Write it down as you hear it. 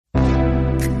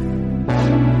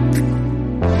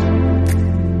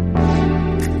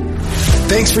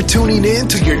Thanks for tuning in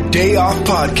to your Day Off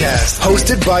podcast,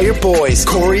 hosted by your boys,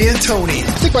 Corey and Tony.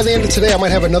 I think by the end of today, I might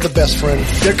have another best friend.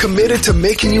 They're committed to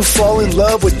making you fall in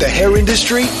love with the hair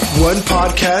industry, one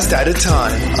podcast at a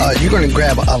time. You're going to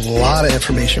grab a lot of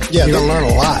information. Yeah, you're going to learn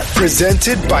a lot.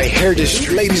 Presented by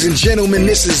Hairndustry. Ladies and gentlemen,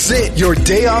 this is it. Your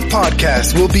Day Off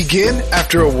podcast will begin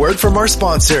after a word from our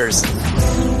sponsors.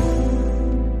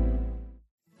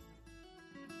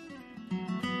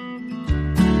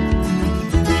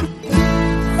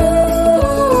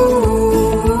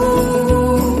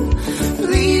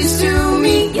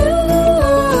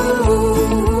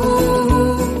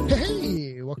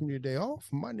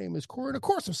 My name is Corey, and of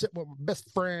course I'm sitting with my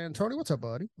best friend Tony. What's up,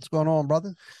 buddy? What's going on,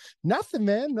 brother? Nothing,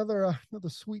 man. Another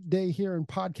sweet day here in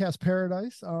podcast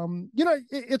paradise.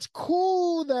 It's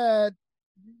cool that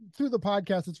through the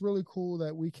podcast, it's really cool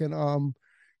that we can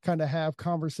kind of have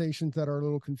conversations that are a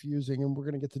little confusing, and we're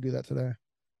going to get to do that today.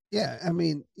 Yeah, I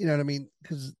mean, you know what I mean?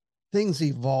 Because things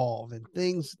evolve and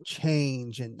things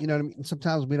change, and you know what I mean?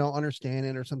 Sometimes we don't understand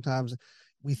it, or sometimes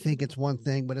we think it's one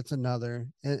thing, but it's another.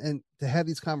 And to have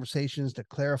these conversations to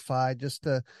clarify, just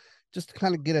to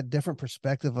kind of get a different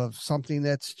perspective of something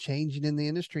that's changing in the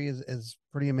industry is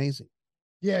pretty amazing.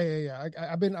 Yeah.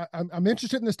 I'm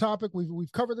interested in this topic.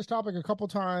 We've covered this topic a couple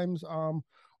times on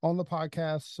the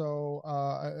podcast. So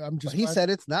I'm just. But he said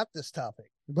it's not this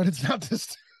topic, but it's not this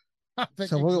topic.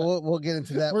 So we'll get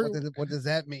into that. What does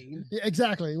that mean? Yeah,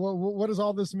 exactly. Well, what does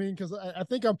all this mean? Because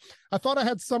I thought I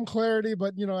had some clarity,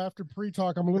 but after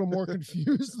pre-talk, I'm a little more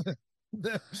confused.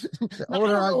 The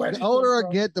older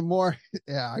I get, the more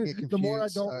I get confused. The more I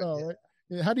don't know. Right?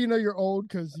 Yeah, how do you know you're old?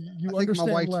 Because you understand.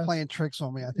 My wife's less. Playing tricks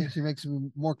on me. I think she makes me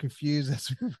more confused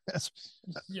as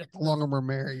the longer we're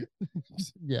married.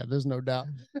 Yeah, there's no doubt.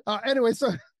 Anyway,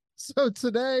 So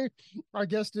today, our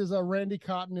guest is Randy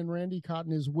Cotton, and Randy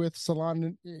Cotton is with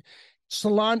Salon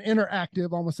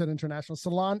Interactive. Almost said international.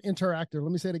 Salon Interactive.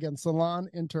 Let me say it again. Salon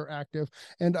Interactive,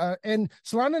 and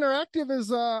Salon Interactive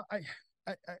is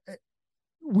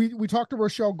we talked to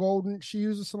Rochelle Golden. She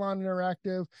uses Salon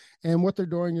Interactive, and what they're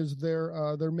doing is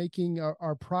they're making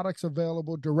our products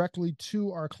available directly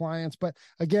to our clients. But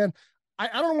again, I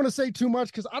don't want to say too much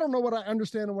because I don't know what I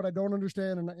understand and what I don't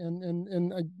understand.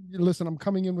 And listen, I'm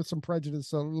coming in with some prejudice,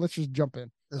 so let's just jump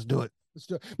in. Let's do it.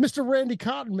 Mr. Randy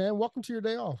Cotton, man, welcome to your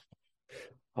day off.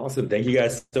 Awesome. Thank you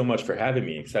guys so much for having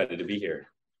me. Excited to be here.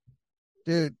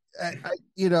 Dude,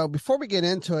 before we get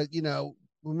into it,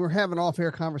 when we're having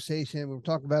off-air conversation, we were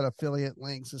talking about affiliate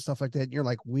links and stuff like that. And you're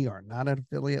like, we are not an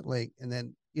affiliate link. And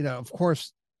then, of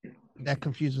course, that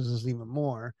confuses us even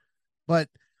more. But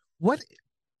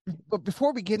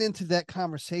before we get into that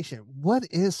conversation, what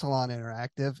is Salon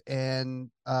Interactive,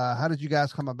 and how did you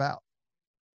guys come about?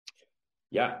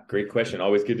 Yeah, great question.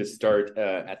 Always good to start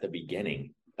at the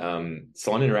beginning.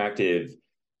 Salon Interactive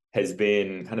has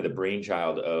been kind of the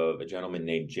brainchild of a gentleman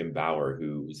named Jim Bauer,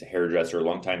 who's a hairdresser,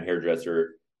 longtime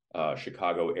hairdresser,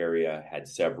 Chicago area, had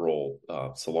several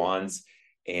salons,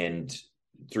 and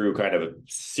through kind of a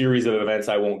series of events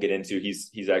I won't get into,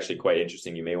 he's actually quite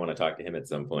interesting. You may want to talk to him at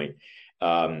some point.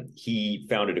 He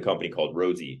founded a company called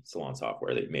Rosie Salon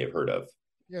Software that you may have heard of.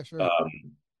 Yeah, sure.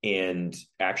 And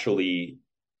actually,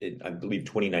 I believe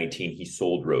 2019, he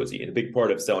sold Rosie. And a big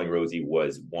part of selling Rosie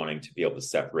was wanting to be able to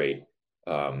separate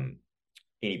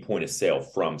any point of sale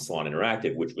from Salon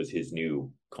Interactive, which was his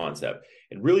new concept.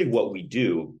 And really what we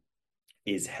do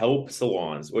is help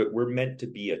salons. We're meant to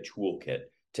be a toolkit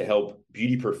to help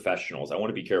beauty professionals. I want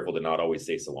to be careful to not always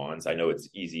say salons. I know it's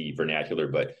easy vernacular,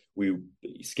 but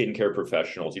skincare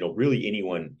professionals, really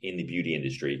anyone in the beauty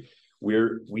industry,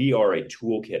 we are a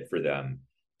toolkit for them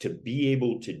to be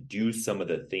able to do some of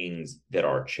the things that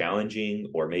are challenging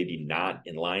or maybe not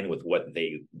in line with what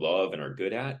they love and are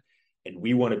good at. And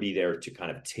we want to be there to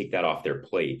kind of take that off their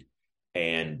plate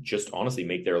and just honestly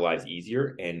make their lives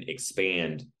easier and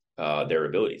expand their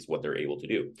abilities, what they're able to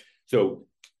do. So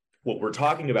what we're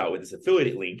talking about with this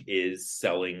affiliate link is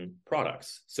selling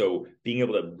products. So being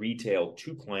able to retail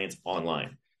to clients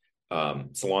online.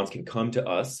 Salons can come to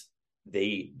us.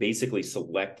 They basically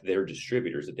select their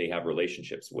distributors that they have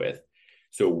relationships with.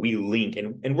 So we link,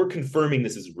 and we're confirming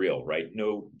this is real, right?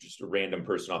 No, just a random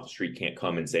person off the street can't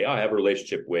come and say, I have a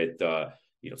relationship with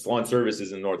Salon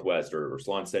Services in Northwest or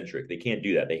Salon Centric. They can't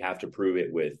do that. They have to prove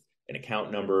it with an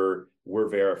account number. We're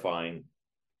verifying.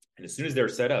 And as soon as they're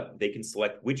set up, they can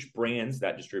select which brands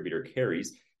that distributor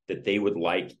carries that they would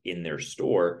like in their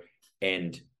store.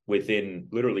 And within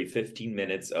literally 15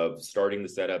 minutes of starting the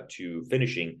setup to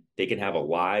finishing, they can have a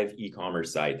live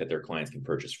e-commerce site that their clients can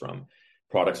purchase from.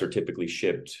 Products are typically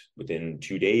shipped within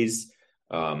 2 days.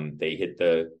 They hit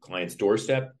the client's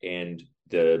doorstep, and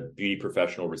the beauty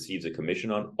professional receives a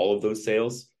commission on all of those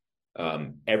sales.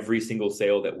 Every single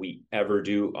sale that we ever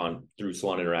do through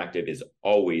Salon Interactive is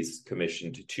always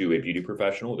commissioned to a beauty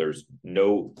professional. There's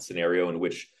no scenario in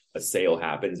which a sale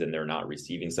happens and they're not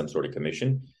receiving some sort of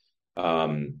commission.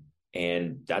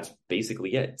 And that's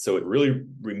basically it. So it really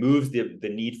removes the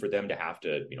need for them to have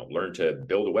to, learn to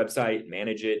build a website,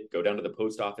 manage it, go down to the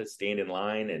post office, stand in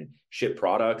line and ship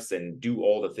products and do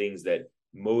all the things that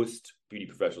most beauty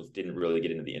professionals didn't really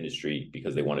get into the industry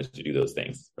because they wanted to do those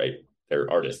things, right? They're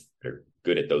artists. They're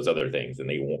good at those other things. And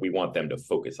we want them to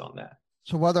focus on that.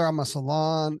 So whether I'm a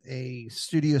salon, a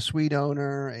studio suite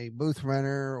owner, a booth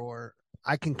renter, or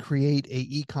I can create a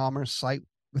e-commerce site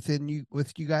with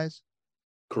you guys?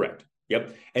 Correct.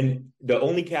 Yep. And the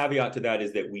only caveat to that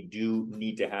is that we do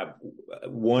need to have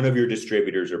one of your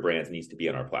distributors or brands needs to be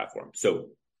on our platform. So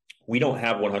we don't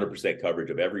have 100% coverage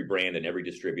of every brand and every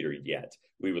distributor yet.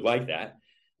 We would like that.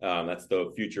 That's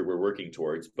the future we're working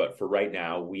towards. But for right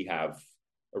now, we have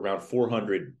around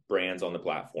 400 brands on the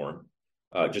platform,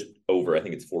 just over, I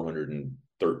think it's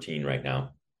 413 right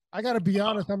now. I got to be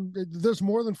honest, there's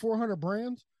more than 400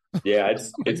 brands. Yeah,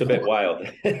 it's a bit wild.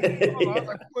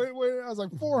 I was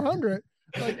like 400.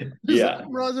 Like, yeah,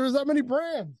 there's that many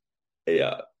brands.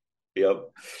 Yeah,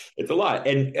 yep, it's a lot.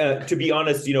 And to be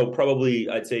honest, probably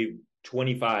I'd say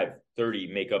 25,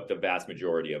 30 make up the vast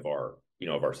majority of our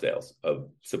sales of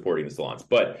supporting the salons.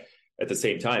 But at the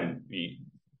same time,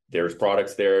 there's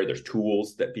products there's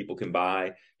tools that people can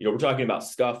buy. We're talking about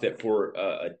stuff that for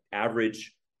an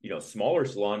average, smaller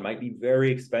salon might be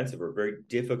very expensive or very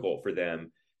difficult for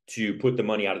them to put the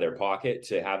money out of their pocket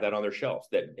to have that on their shelves,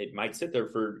 that it might sit there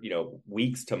for,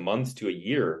 weeks to months to a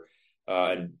year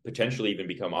and potentially even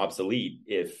become obsolete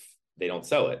if they don't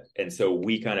sell it. And so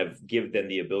we kind of give them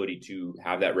the ability to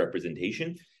have that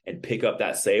representation and pick up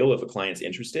that sale if a client's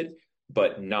interested,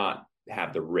 but not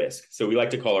have the risk. So we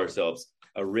like to call ourselves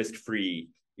a risk-free,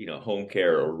 home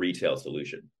care or retail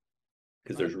solution,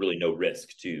 because there's really no risk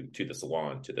to the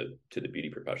salon, to the beauty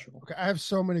professional. Okay, I have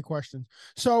so many questions.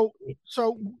 So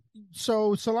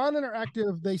Salon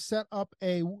Interactive, they set up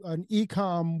an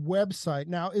e-com website.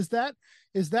 Now, is that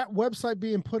website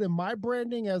being put in my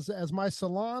branding as my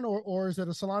salon, or is it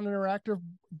a Salon Interactive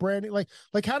branding?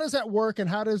 Like how does that work? And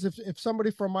how does, if somebody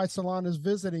from my salon is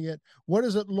visiting it, what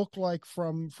does it look like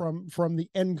from the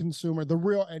end consumer, the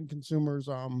real end consumer's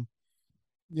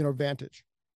vantage?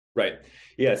 Right.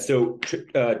 Yeah. So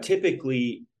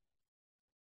typically,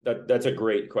 that's a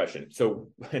great question. So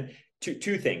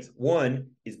two things. One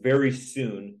is very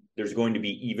soon there's going to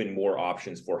be even more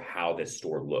options for how this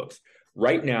store looks.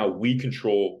 Right now, we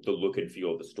control the look and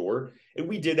feel of the store. And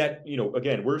we did that,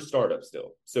 again, we're a startup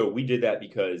still. So we did that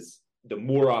because the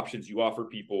more options you offer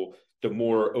people, the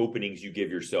more openings you give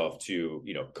yourself to,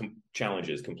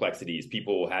 challenges, complexities,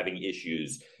 people having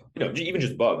issues, even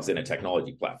just bugs in a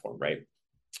technology platform, right?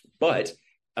 But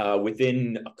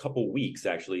within a couple weeks,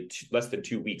 actually less than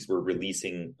 2 weeks, we're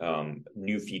releasing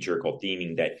new feature called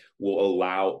theming that will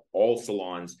allow all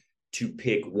salons to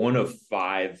pick one of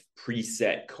 5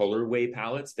 preset colorway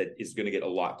palettes that is going to get a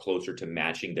lot closer to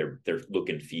matching their look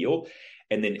and feel.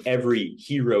 And then every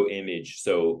hero image,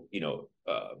 so,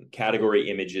 category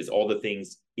images, all the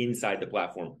things inside the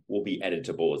platform will be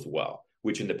editable as well,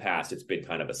 which in the past, it's been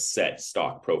kind of a set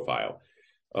stock profile.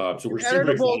 So we're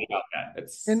super excited about that.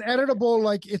 It's editable,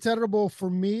 like it's editable for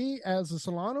me as a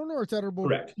salon owner, or it's editable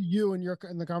correct. To you and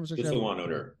in the conversation. The salon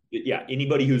owner. Yeah.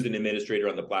 Anybody who's an administrator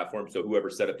on the platform. So whoever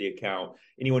set up the account,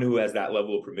 anyone who has that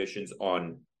level of permissions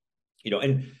on,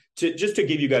 and to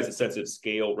give you guys a sense of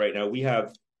scale right now, we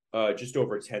have just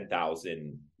over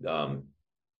 10,000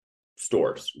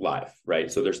 stores live,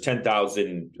 right? So there's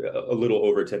 10,000, a little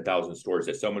over 10,000 stores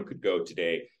that someone could go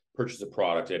today, purchase a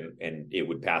product, and it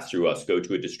would pass through us, go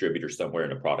to a distributor somewhere,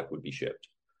 and a product would be shipped.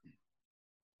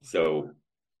 So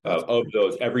of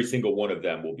those, every single one of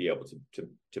them will be able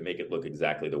to make it look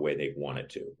exactly the way they want it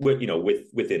to,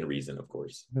 within reason, of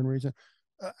course. Within reason.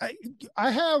 I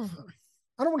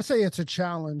don't want to say it's a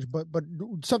challenge, but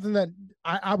something that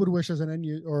I would wish as an end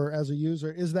user or as a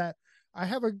user is that I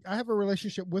have a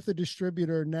relationship with a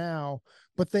distributor now,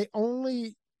 but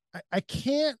I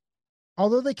can't.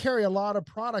 Although they carry a lot of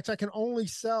products, I can only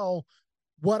sell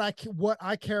what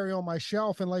I carry on my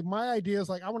shelf. And like my idea is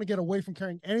like I want to get away from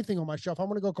carrying anything on my shelf. I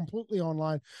want to go completely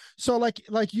online. So like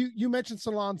you mentioned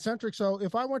Salon Centric. So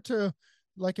if I wanted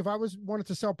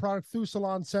to sell product through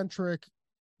Salon Centric,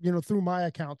 through my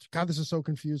account, God, this is so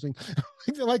confusing.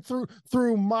 like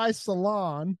through my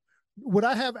salon, would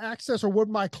I have access, or would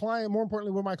my client, more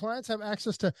importantly, would my clients have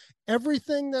access to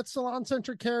everything that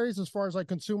SalonCentric carries as far as like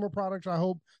consumer products? I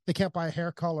hope they can't buy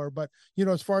hair color, but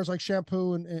as far as like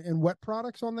shampoo and wet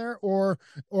products on there, or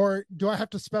do I have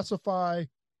to specify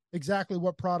exactly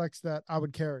what products that I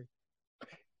would carry?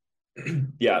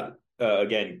 Yeah.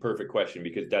 Again, perfect question,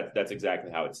 because that's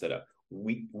exactly how it's set up.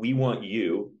 We want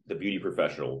you, the beauty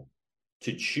professional,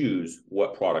 to choose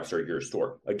what products are at your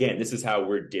store. Again, this is how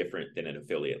we're different than an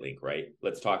affiliate link, right?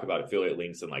 Let's talk about affiliate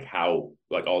links and like how,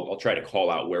 like I'll try to call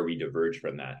out where we diverge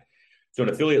from that. So an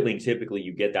affiliate link, typically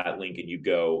you get that link and you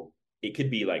go, it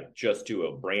could be like just to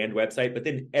a brand website, but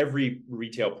then every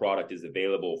retail product is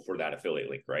available for that affiliate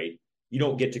link, right? You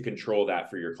don't get to control that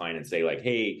for your client and say like,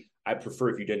 hey, I prefer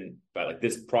if you didn't, but like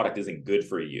this product isn't good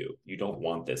for you. You don't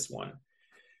want this one.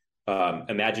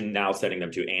 Imagine now sending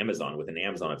them to Amazon with an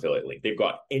Amazon affiliate link. They've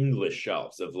got endless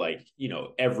shelves of like,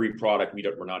 every product.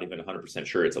 We're not even 100%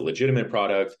 sure it's a legitimate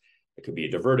product. It could be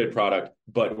a diverted product,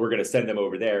 but we're going to send them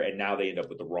over there. And now they end up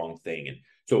with the wrong thing. And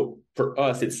so for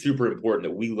us, it's super important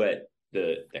that we let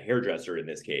the hairdresser in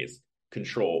this case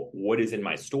control what is in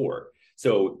my store.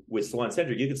 So with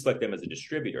SalonCentric, you can select them as a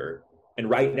distributor. And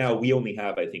right now we only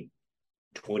have, I think,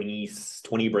 20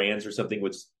 brands or something,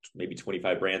 with maybe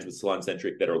 25 brands with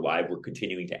SalonCentric that are live. We're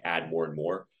continuing to add more and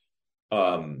more.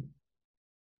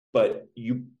 But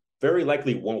you very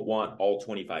likely won't want all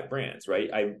 25 brands, right?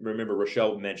 I remember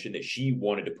Rochelle mentioned that she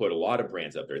wanted to put a lot of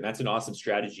brands up there, and that's an awesome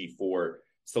strategy for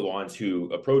salons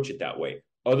who approach it that way.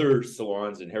 Other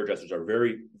salons and hairdressers are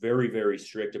very, very, very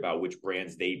strict about which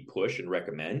brands they push and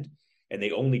recommend, and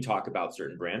they only talk about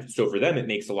certain brands. So for them, it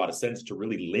makes a lot of sense to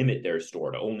really limit their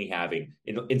store to only having,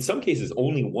 in some cases,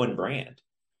 only one brand,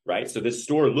 right? So this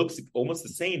store looks almost the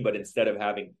same, but instead of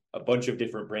having a bunch of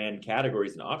different brand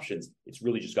categories and options, it's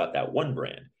really just got that one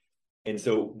brand. And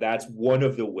so that's one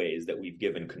of the ways that we've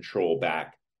given control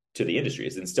back to the industry,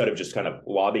 is instead of just kind of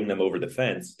lobbing them over the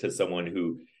fence to someone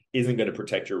who isn't going to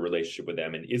protect your relationship with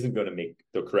them and isn't going to make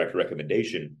the correct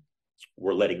recommendation,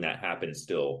 we're letting that happen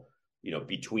still,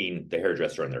 between the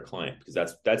hairdresser and their client,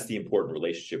 because that's the important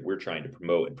relationship we're trying to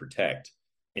promote and protect,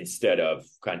 instead of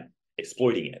kind of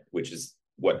exploiting it, which is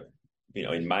what,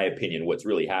 in my opinion, what's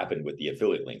really happened with the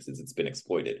affiliate links is it's been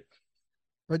exploited.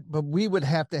 But we would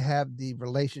have to have the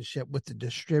relationship with the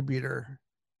distributor.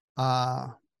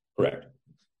 Correct.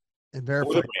 And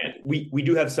verify. For the brand. We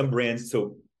do have some brands.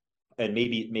 So, and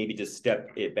maybe just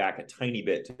step it back a tiny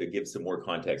bit to give some more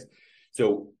context.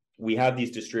 So we have these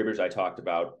distributors I talked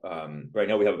about. Right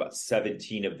now we have about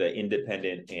 17 of the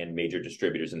independent and major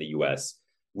distributors in the US.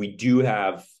 We do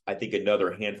have, I think,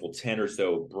 another handful, 10 or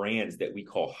so brands that we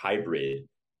call hybrid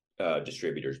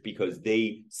distributors, because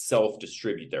they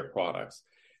self-distribute their products.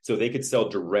 So they could sell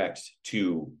direct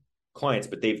to clients,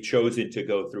 but they've chosen to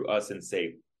go through us and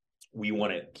say, we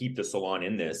want to keep the salon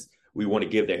in this. We want to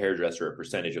give the hairdresser a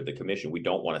percentage of the commission. We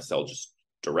don't want to sell just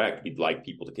direct. We'd like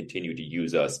people to continue to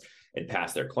use us and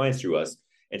pass their clients through us.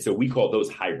 And so we call those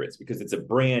hybrids, because it's a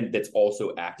brand that's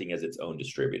also acting as its own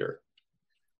distributor.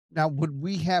 Now, would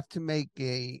we have to make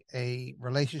a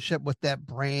relationship with that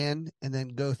brand and then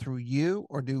go through you,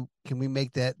 or can we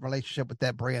make that relationship with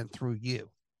that brand through you?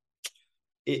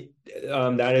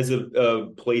 That is a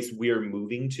place we are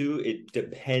moving to. It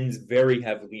depends very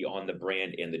heavily on the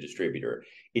brand and the distributor.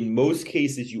 In most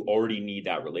cases, you already need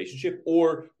that relationship.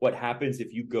 Or what happens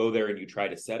if you go there and you try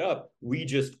to set up, we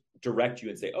just direct you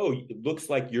and say, oh, it looks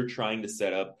like you're trying to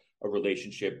set up a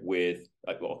relationship with,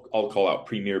 well, I'll call out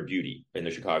Premier Beauty in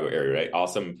the Chicago area, right?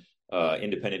 Awesome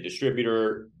independent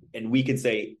distributor. And we can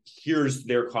say, here's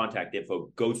their contact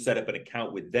info. Go set up an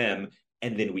account with them,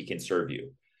 and then we can serve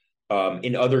you.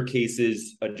 In other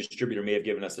cases, a distributor may have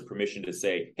given us the permission to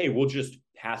say, hey, we'll just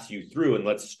pass you through and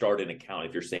let's start an account.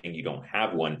 If you're saying you don't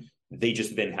have one, they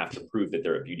just then have to prove that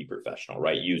they're a beauty professional,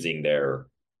 right? Using their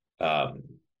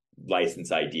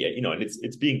license ID, and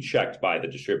it's being checked by the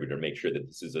distributor to make sure that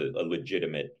this is a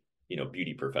legitimate,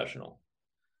 beauty professional.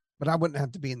 But I wouldn't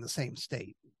have to be in the same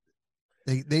state.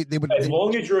 They would, as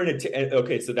long as you're in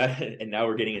okay. So that, and now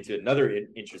we're getting into another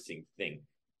interesting thing.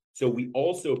 So we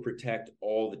also protect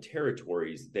all the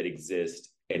territories that exist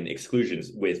and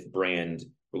exclusions with brand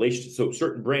relationships. So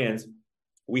certain brands,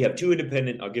 we have two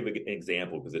independent, I'll give an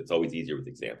example because it's always easier with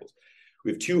examples.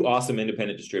 We have two awesome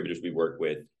independent distributors we work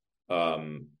with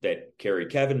that carry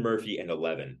Kevin Murphy and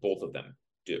 11, both of them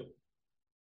do.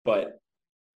 But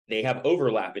they have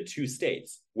overlap in two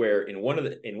states, where in one of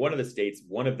the states,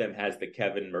 one of them has the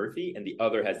Kevin Murphy and the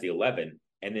other has the 11,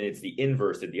 and then it's the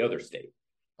inverse in the other state.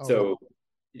 Oh. So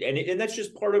and that's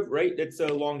just part of, right? It's a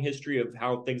long history of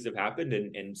how things have happened,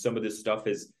 and some of this stuff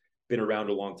has been around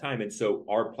a long time. And so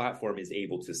our platform is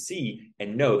able to see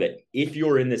and know that if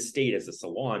you're in this state as a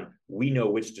salon, we know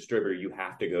which distributor you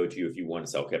have to go to if you want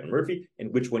to sell Kevin Murphy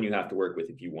and which one you have to work with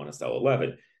if you want to sell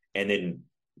 11. And then,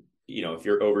 if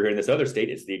you're over here in this other state,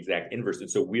 it's the exact inverse. And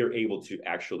so we're able to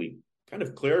actually kind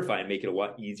of clarify and make it a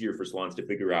lot easier for salons to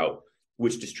figure out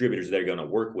which distributors they're going to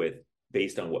work with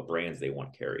based on what brands they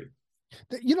want to carry.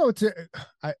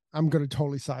 I'm going to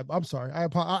totally side. I'm sorry.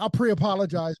 I'll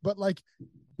pre-apologize, but like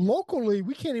locally,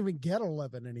 we can't even get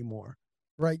 11 anymore,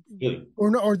 right? Really?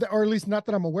 Or at least not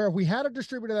that I'm aware of. We had a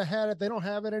distributor that had it. They don't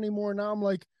have it anymore. Now I'm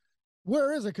like,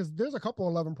 where is it? Because there's a couple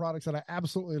 11 products that I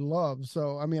absolutely love.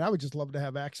 So, I mean, I would just love to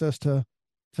have access to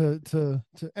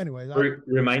anyways.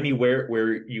 Remind me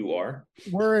where you are.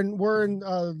 We're in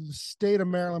the state of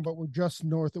Maryland, but we're just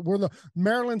north. We're the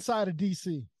Maryland side of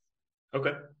DC.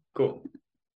 Okay, cool.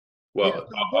 Well,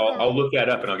 yeah, I'll look that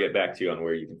up and I'll get back to you on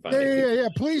where you can find it. Yeah.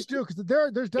 Please do, because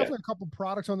there's definitely a couple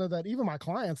products on there that even my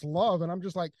clients love, and I'm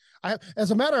just like, as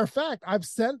a matter of fact, I've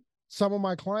sent some of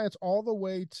my clients all the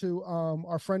way to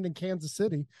our friend in Kansas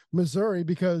City, Missouri,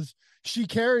 because she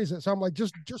carries it. So I'm like,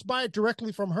 just buy it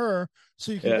directly from her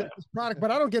so you can get this product.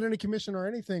 But I don't get any commission or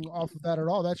anything off of that at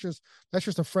all. That's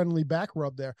just a friendly back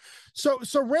rub there. So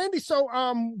Randy,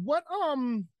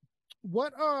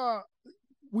 what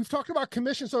we've talked about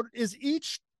commission. So is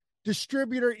each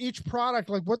distributor, each product,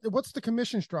 like what's the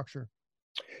commission structure?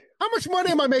 How much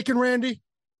money am I making, Randy?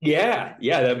 Yeah.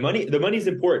 The money's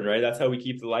important, right? That's how we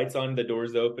keep the lights on, the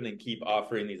doors open, and keep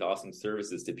offering these awesome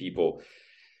services to people.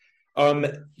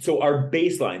 So our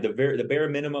baseline, the bare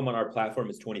minimum on our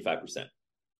platform is 25%.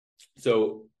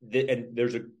 So and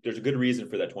there's a good reason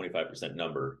for that 25%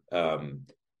 number.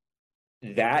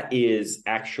 That is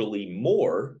actually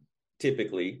more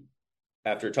typically,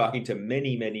 after talking to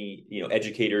many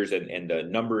educators and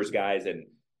numbers guys and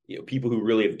people who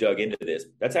really have dug into this,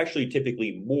 that's actually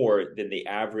typically more than the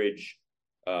average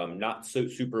not so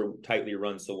super tightly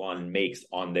run salon makes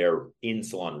on their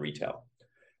in-salon retail.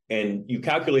 And you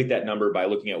calculate that number by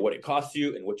looking at what it costs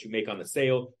you and what you make on the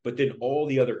sale, but then all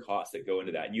the other costs that go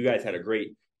into that. And you guys had a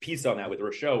great piece on that with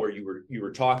Rochelle where you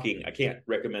were talking. I can't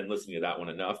recommend listening to that one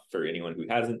enough for anyone who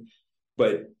hasn't,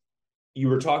 but you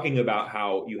were talking about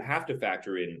how you have to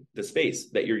factor in the space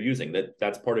that you're using,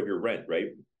 that's part of your rent, right?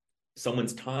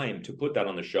 Someone's time to put that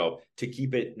on the shelf, to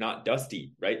keep it not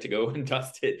dusty, right? To go and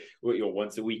dust it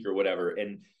once a week or whatever.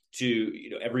 And to,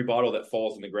 every bottle that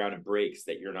falls on the ground and breaks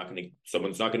that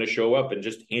someone's not going to show up and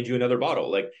just hand you another bottle.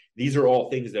 Like these are all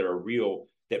things that are real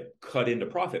that cut into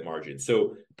profit margin.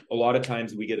 So a lot of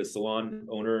times we get a salon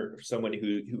owner, someone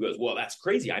who goes, well, that's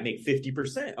crazy. I make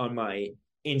 50% on my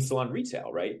in-salon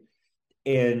retail, right?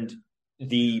 And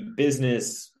the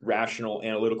business, rational,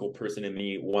 analytical person in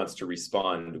me wants to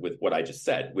respond with what I just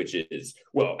said, which is,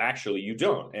 well, actually you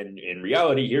don't. And in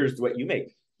reality, here's what you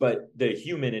make. But the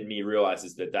human in me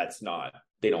realizes that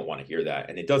they don't want to hear that.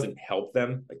 And it doesn't help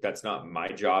them. Like that's not my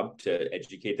job to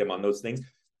educate them on those things.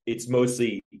 It's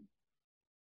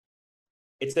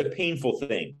a painful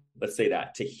thing. Let's say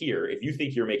that to hear, if you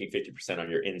think you're making 50%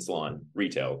 on your in-salon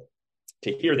retail,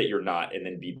 to hear that you're not, and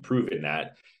then be proven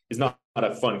that is not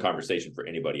a fun conversation for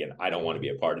anybody. And I don't want to be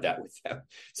a part of that with them.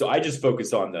 So I just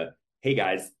focus on hey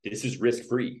guys, this is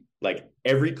risk-free. Like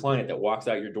every client that walks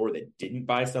out your door that didn't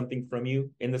buy something from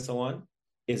you in the salon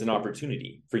is an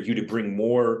opportunity for you to bring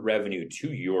more revenue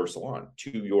to your salon,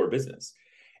 to your business.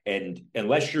 And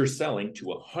unless you're selling to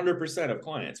 100% of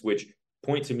clients, which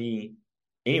point to me,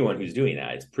 anyone who's doing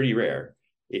that, it's pretty rare.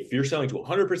 If you're selling to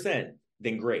 100%,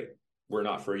 then great, we're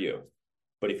not for you.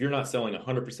 But if you're not selling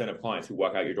 100% of clients who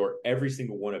walk out your door, every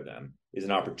single one of them is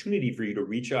an opportunity for you to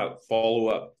reach out, follow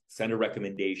up, send a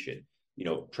recommendation,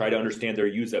 try to understand their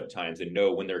use up times and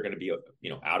know when they're going to be,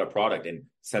 out of product, and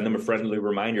send them a friendly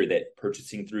reminder that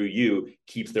purchasing through you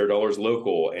keeps their dollars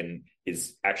local and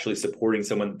is actually supporting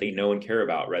someone they know and care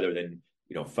about rather than,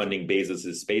 funding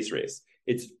Bezos's space race.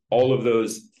 It's all of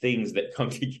those things that come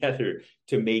together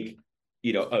to make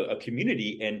a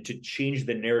community and to change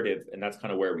the narrative. And that's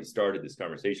kind of where we started this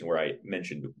conversation, where I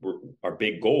mentioned our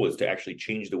big goal is to actually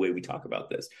change the way we talk about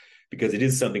this, because it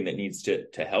is something that needs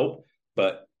to help,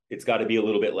 but it's got to be a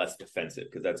little bit less defensive,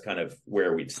 because that's kind of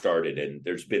where we've started. And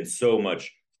there's been so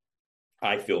much,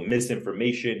 I feel,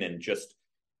 misinformation and just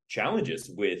challenges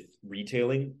with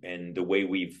retailing and the way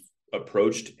we've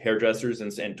approached hairdressers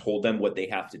and told them what they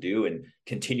have to do and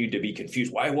continued to be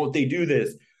confused. Why won't they do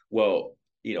this? Well,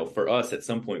 for us, at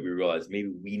some point, we realized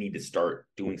maybe we need to start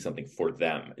doing something for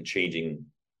them and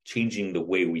changing the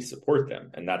way we support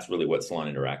them. And that's really what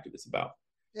Salon Interactive is about.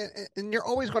 And you're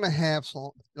always going to have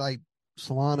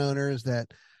salon owners that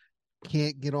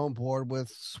can't get on board with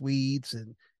suites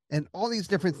and and all these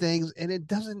different things. And it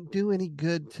doesn't do any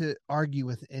good to argue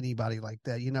with anybody like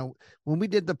that. You know, when we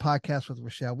did the podcast with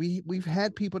Rochelle, we've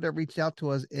had people that reached out to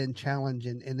us and challenge,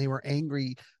 and they were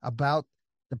angry about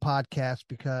the podcast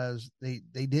because they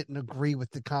didn't agree with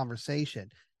the conversation.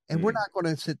 And we're not going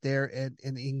to sit there and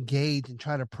engage and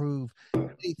try to prove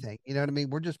anything. You know what I mean?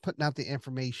 We're just putting out the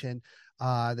information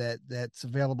that's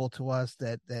available to us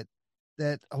that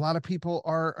a lot of people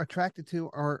are attracted to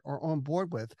or on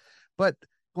board with. But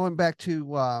going back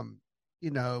to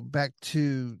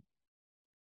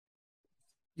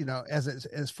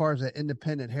as far as an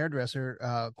independent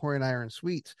hairdresser, Corey and I are in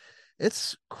Suites.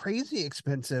 It's crazy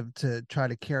expensive to try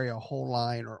to carry a whole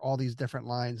line or all these different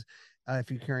lines. If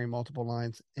you're carrying multiple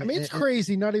lines, I mean, it's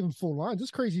crazy. Not even full lines.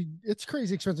 It's crazy. It's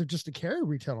crazy expensive just to carry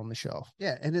retail on the shelf.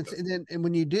 Yeah, and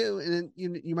when you do, and then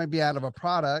you might be out of a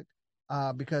product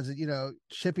because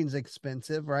shipping's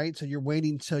expensive, right? So you're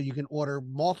waiting till you can order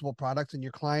multiple products, and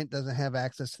your client doesn't have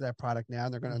access to that product now,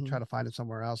 and they're going to try to find it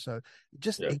somewhere else. So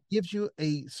it gives you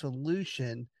a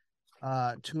solution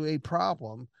to a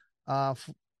problem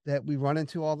that we run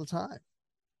into all the time.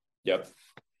 Yep.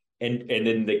 And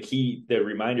then the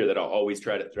reminder that I'll always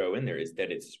try to throw in there is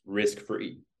that it's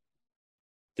risk-free.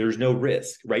 There's no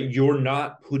risk, right? You're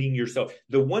not putting yourself.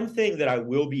 The one thing that I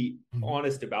will be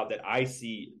honest about that I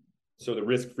see, so the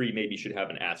risk-free maybe should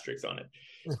have an asterisk on it,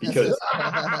 because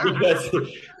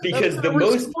the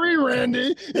most free,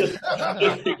 Randy.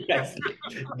 Yes.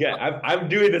 Yeah, I'm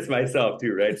doing this myself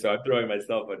too, right? So I'm throwing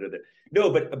myself under the. No,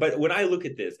 but when I look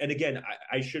at this, and again,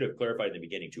 I should have clarified in the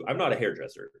beginning too. I'm not a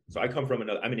hairdresser, so I come from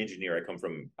I'm an engineer. I come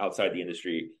from outside the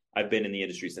industry. I've been in the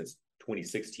industry since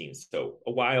 2016, so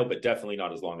a while, but definitely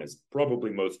not as long as probably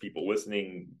most people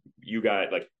listening. You guys,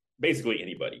 like basically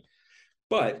anybody,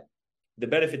 but the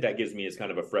benefit that gives me is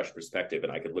kind of a fresh perspective,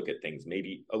 and I could look at things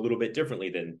maybe a little bit differently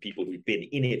than people who've been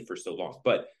in it for so long.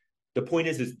 But the point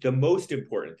is the most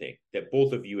important thing that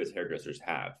both of you as hairdressers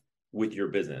have with your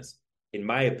business, in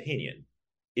my opinion,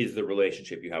 is the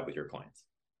relationship you have with your clients,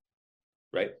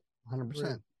 right?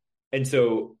 100%. And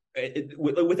so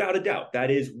without a doubt, that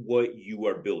is what you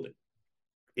are building,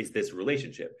 is this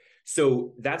relationship.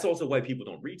 So that's also why people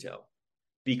don't retail,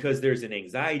 because there's an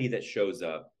anxiety that shows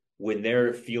up when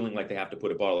they're feeling like they have to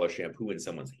put a bottle of shampoo in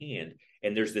someone's hand.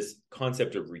 And there's this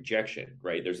concept of rejection,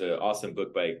 right? There's an awesome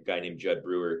book by a guy named Judd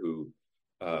Brewer who,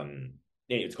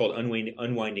 it's called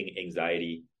Unwinding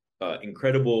Anxiety.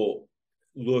 Incredible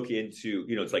look into,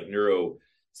 it's like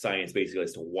neuroscience basically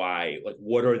as to why, like,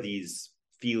 what are these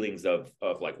feelings of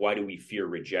like, why do we fear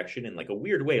rejection in like a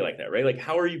weird way like that, right? Like,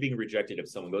 how are you being rejected if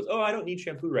someone goes, oh, I don't need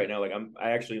shampoo right now. Like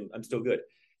I'm still good.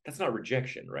 That's not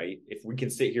rejection, right? If we can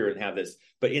sit here and have this,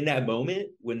 but in that moment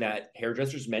when that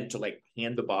hairdresser's meant to like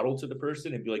hand the bottle to the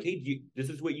person and be like, hey, this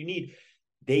is what you need,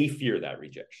 they fear that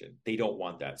rejection. They don't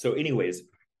want that. So anyways,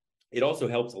 it also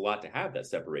helps a lot to have that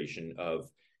separation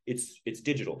of it's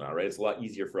digital now, right? It's a lot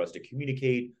easier for us to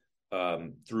communicate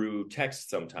through text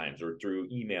sometimes or through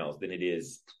emails than it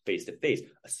is face-to-face,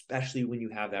 especially when you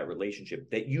have that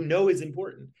relationship that is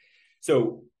important.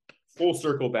 So full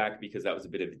circle back, because that was a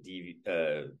bit of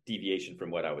a deviation from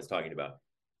what I was talking about.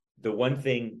 The one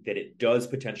thing that it does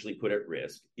potentially put at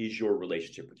risk is your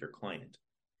relationship with your client.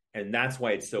 And that's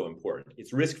why it's so important.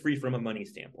 It's risk-free from a money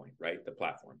standpoint, right? The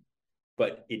platform.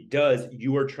 But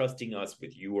you are trusting us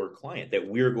with your client, that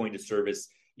we're going to service,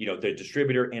 the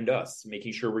distributor and us,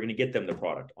 making sure we're going to get them the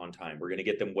product on time. We're going to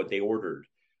get them what they ordered.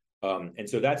 And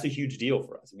so that's a huge deal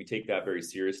for us. We take that very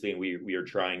seriously, and we are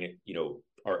trying,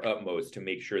 our utmost to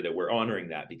make sure that we're honoring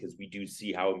that, because we do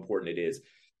see how important it is.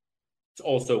 It's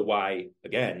also why,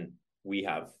 again, we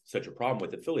have such a problem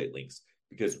with affiliate links,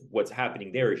 because what's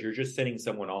happening there is you're just sending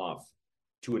someone off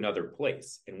to another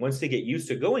place. And once they get used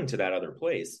to going to that other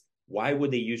place, why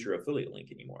would they use your affiliate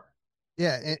link anymore?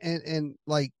 Yeah. And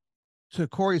like to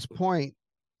Corey's point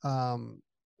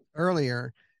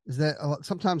earlier, is that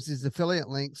sometimes these affiliate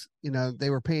links, they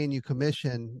were paying you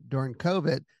commission during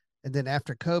COVID. And then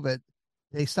after COVID,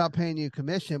 they stopped paying you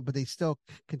commission, but they still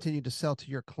continue to sell to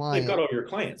your client. They've got all your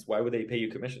clients. Why would they pay you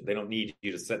commission? They don't need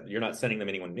you to send. You're not sending them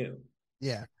anyone new.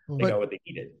 Yeah. They got what they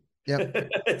needed. Yep.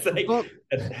 It's like,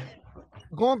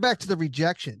 going back to the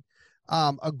rejection,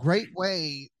 a great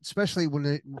way, especially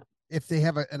if they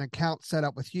have an account set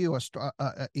up with you,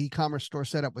 a e-commerce store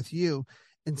set up with you,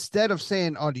 instead of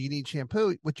saying, oh, do you need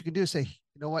shampoo? What you can do is say,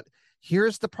 you know what,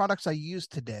 here's the products I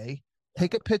used today.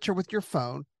 Take a picture with your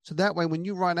phone. So that way, when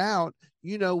you run out,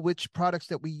 you know which products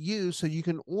that we use, so you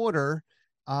can order,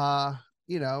 on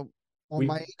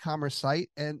my e-commerce site,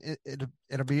 and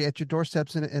it'll be at your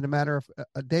doorsteps in a matter of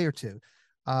a day or two.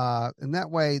 And that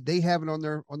way they have it on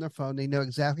their phone. They know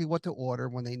exactly what to order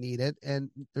when they need it, and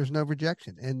there's no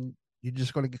rejection. And you're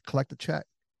just going to collect a check.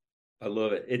 I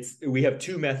love it. We have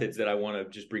two methods that I want to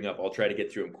just bring up. I'll try to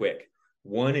get through them quick.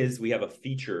 One is we have a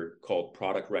feature called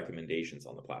product recommendations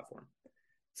on the platform.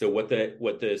 So what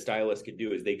the stylist can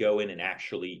do is they go in and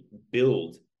actually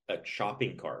build a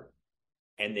shopping cart,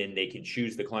 and then they can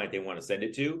choose the client they want to send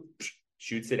it to,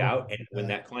 shoots it out, and when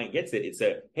that client gets it, it's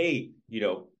hey,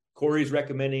 Corey's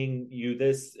recommending you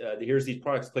this. Here's these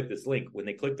products. Click this link. When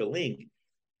they click the link,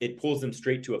 it pulls them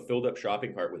straight to a filled up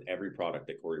shopping cart with every product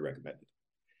that Corey recommended.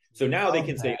 So now they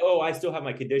can say, oh, I still have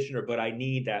my conditioner, but I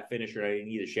need that finisher. I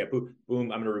need a shampoo. Boom,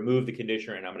 I'm going to remove the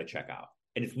conditioner and I'm going to check out.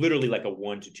 And it's literally like a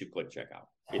 1 to 2 click checkout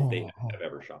if they have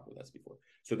ever shopped with us before.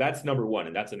 So that's number one.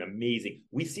 And that's an amazing,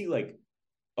 we see like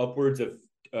upwards of,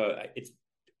 it's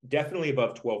definitely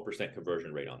above 12%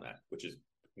 conversion rate on that, which is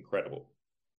incredible.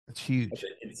 It's huge. That's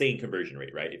an insane conversion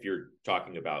rate, right? If you're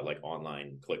talking about like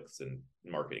online clicks and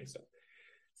marketing stuff.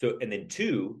 So, and then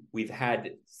two, we've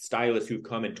had stylists who've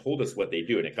come and told us what they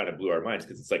do, and it kind of blew our minds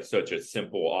because it's like such a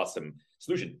simple, awesome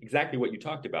solution. Exactly what you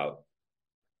talked about.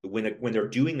 When they're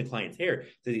doing the client's hair,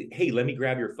 they say, hey, let me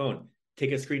grab your phone,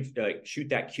 take a screen, shoot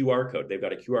that QR code. They've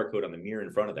got a QR code on the mirror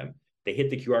in front of them. They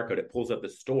hit the QR code, it pulls up the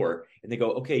store, and they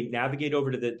go, okay, navigate over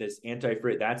to this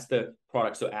anti-frizz. That's the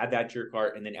product. So add that to your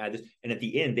cart and then add this. And at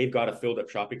the end, they've got a filled up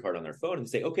shopping cart on their phone and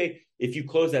say, okay, if you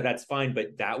close that, that's fine,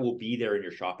 but that will be there in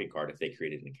your shopping cart if they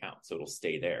created an account. So it'll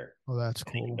stay there. Oh, that's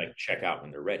cool. They can, like, check out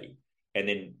when they're ready. And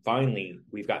then finally,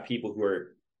 we've got people who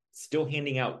are still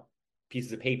handing out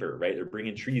pieces of paper, right? They're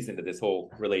bringing trees into this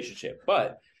whole relationship.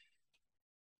 But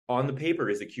on the paper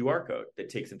is a QR code that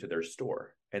takes them to their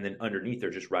store. And then underneath, they're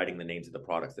just writing the names of the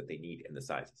products that they need and the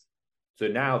sizes. So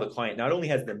now the client not only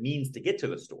has the means to get to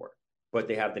the store, but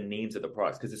they have the names of the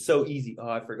products because it's so easy. Oh,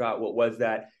 I forgot, what was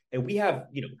that? And we have,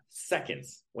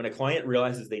 seconds. When a client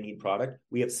realizes they need product,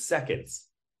 we have seconds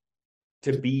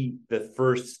to be the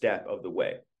first step of the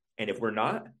way. And if we're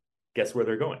not, guess where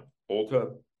they're going?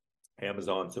 Ulta,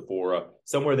 Amazon, Sephora,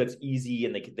 somewhere that's easy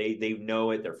and they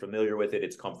know it, they're familiar with it,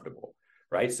 it's comfortable.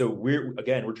 Right. So we're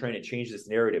trying to change this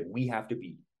narrative. We have to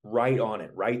be right on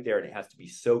it, right there. And it has to be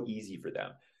so easy for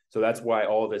them. So that's why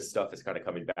all this stuff is kind of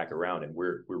coming back around. And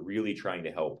we're really trying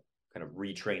to help kind of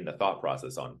retrain the thought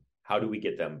process on how do we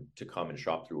get them to come and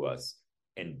shop through us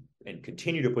and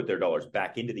continue to put their dollars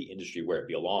back into the industry where it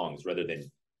belongs rather than,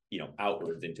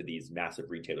 outwards into these massive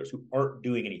retailers who aren't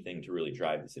doing anything to really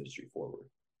drive this industry forward.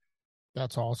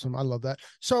 That's awesome. I love that.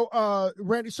 So,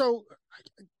 Randy,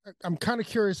 I'm kind of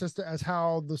curious as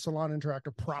how the Salon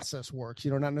Interactive process works,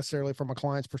 not necessarily from a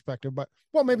client's perspective, but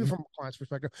maybe from a client's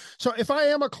perspective. So if I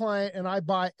am a client and I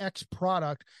buy X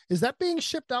product, is that being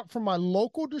shipped out from my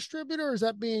local distributor? Or is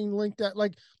that being linked at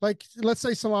like, let's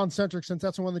say Salon Centric, since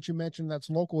that's the one that you mentioned that's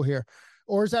local here,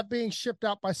 or is that being shipped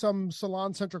out by some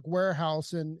Salon Centric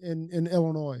warehouse in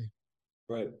Illinois?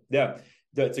 Right. Yeah.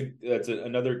 That's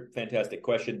another fantastic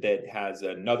question that has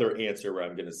another answer where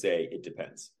I'm going to say it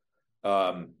depends.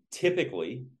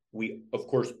 Typically, we, of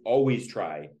course, always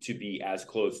try to be as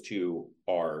close to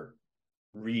our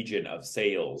region of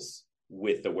sales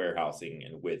with the warehousing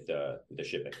and with the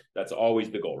shipping. That's always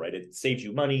the goal, right? It saves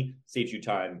you money, saves you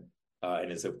time,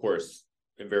 and is, of course,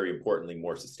 and very importantly,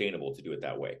 more sustainable to do it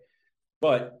that way.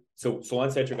 But so Salon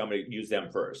Centric, I'm going to use them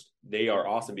first. They are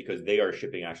awesome because they are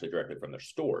shipping actually directly from their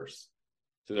stores.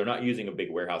 So they're not using a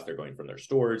big warehouse. They're going from their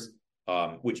stores,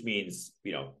 which means,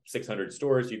 600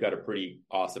 stores, you've got a pretty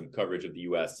awesome coverage of the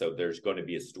US. So there's going to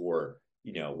be a store,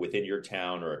 within your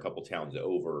town or a couple towns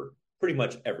over pretty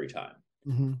much every time.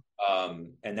 Mm-hmm.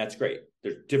 And that's great.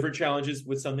 There's different challenges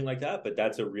with something like that, but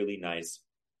that's a really nice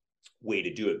way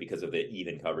to do it because of the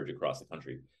even coverage across the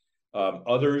country.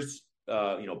 Others,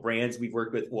 brands we've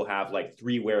worked with will have like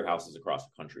 3 warehouses across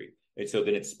the country. And so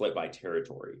then it's split by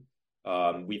territory.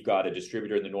 We've got a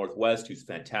distributor in the Northwest who's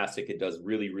fantastic. It does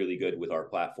really, really good with our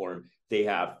platform. They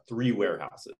have 3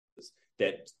 warehouses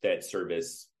that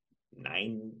service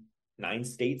nine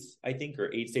states, I think,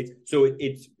 or 8 states. So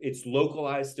it's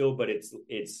localized still, but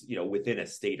it's within a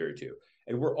state or two.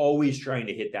 And we're always trying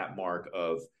to hit that mark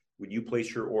of when you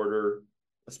place your order,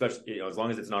 especially as long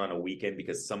as it's not on a weekend,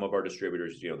 because some of our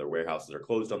distributors, their warehouses are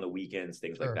closed on the weekends,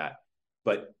 things like that.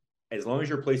 But as long as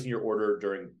you're placing your order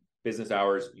during business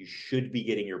hours, you should be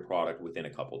getting your product within a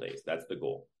couple of days. That's the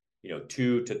goal.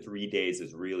 2 to 3 days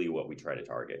is really what we try to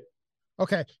target.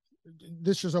 Okay.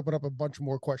 This just opened up a bunch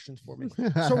more questions for me.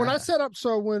 So when I set up,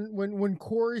 when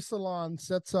Corey Salon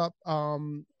sets up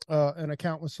an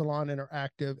account with Salon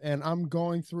Interactive and I'm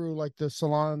going through like the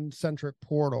Salon Centric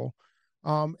portal,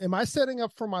 Am I setting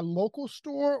up for my local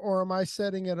store, or am I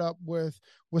setting it up with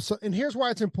and here's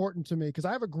why it's important to me, because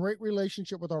I have a great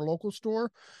relationship with our local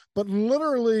store, but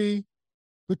literally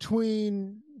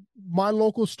between my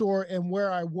local store and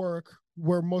where I work,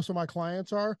 where most of my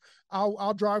clients are,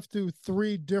 I'll drive through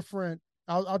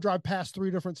I'll drive past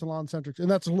 3 different SalonCentrics, and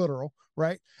that's literal,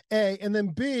 right? A, and then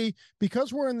B,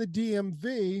 because we're in the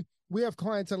DMV, we have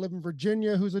clients that live in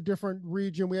Virginia, who's a different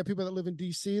region. We have people that live in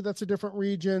DC, that's a different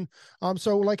region.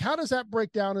 So like, how does that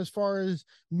break down as far as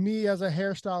me as a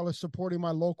hairstylist supporting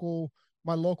my local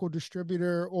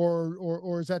distributor,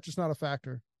 or is that just not a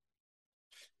factor?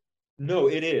 No,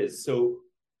 it is. So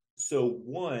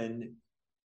one,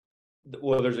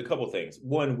 well, there's a couple things.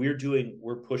 One,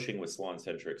 we're pushing with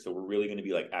SalonCentric, so we're really going to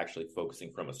be like actually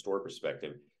focusing from a store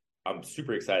perspective. I'm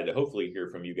super excited to hopefully hear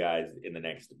from you guys in the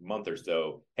next month or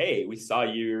so. Hey, we saw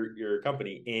your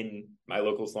company in my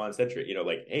local SalonCentric. You know,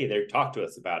 like, hey, they talked to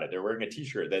us about it. They're wearing a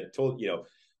T-shirt that told, you know,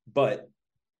 but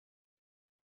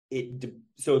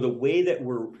so the way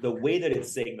that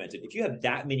it's segmented, if you have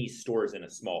that many stores in a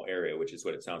small area, which is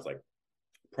what it sounds like,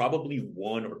 probably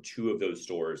 1 or 2 of those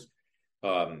stores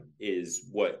is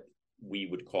what we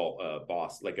would call a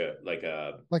boss, like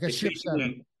a ship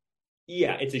center.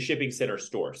 Yeah, it's a shipping center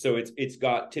store. So it's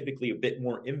got typically a bit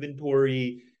more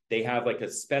inventory. They have like a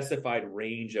specified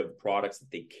range of products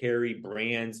that they carry,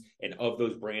 brands, and of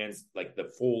those brands, like the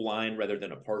full line rather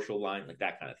than a partial line, like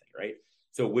that kind of thing, right?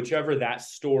 So whichever that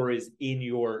store is in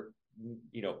your,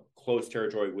 you know, close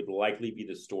territory would likely be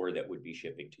the store that would be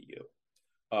shipping to you.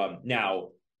 Now,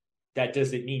 that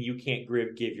doesn't mean you can't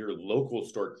give your local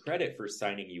store credit for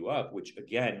signing you up, which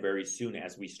again, very soon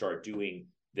as we start doing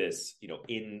this, you know,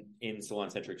 in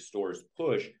SalonCentric stores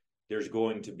push, there's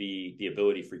going to be the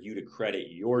ability for you to credit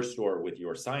your store with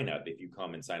your sign up if you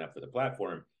come and sign up for the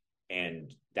platform.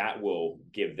 And that will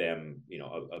give them, you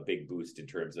know, a big boost in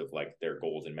terms of like their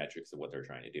goals and metrics of what they're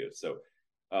trying to do. So,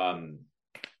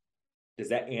 does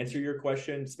that answer your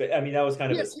question? I mean, that was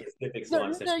kind of a specific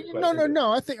SalonCentric question.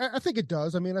 No. I think it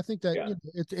does. I mean, I think that you know,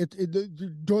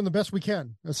 it doing the best we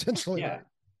can, essentially. Yeah.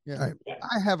 Right.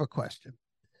 I have a question.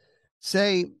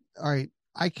 Say, all right,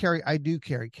 I do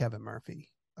carry Kevin Murphy.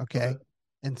 Okay.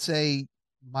 And say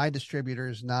my distributor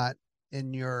is not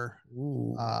in your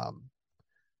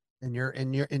in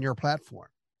your platform.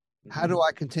 Mm-hmm. How do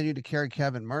I continue to carry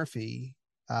Kevin Murphy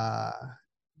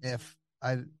if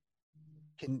I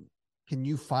can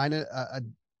you find a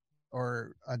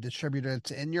distributor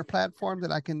that's in your platform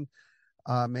that I can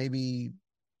maybe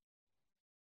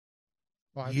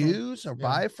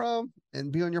buy from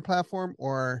and be on your platform,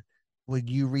 or would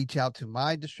you reach out to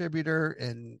my distributor?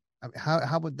 And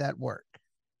how would that work?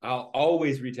 I'll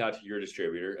always reach out to your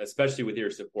distributor, especially with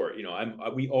your support. You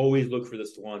know, we always look for the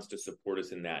salons to support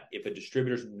us in that. If a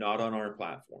distributor's not on our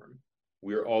platform,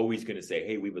 we're always going to say,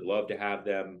 hey, we would love to have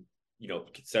them, you know,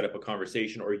 set up a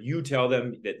conversation, or you tell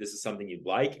them that this is something you'd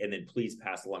like, and then please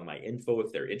pass along my info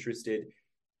if they're interested.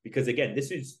 Because again,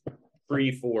 this is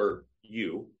free for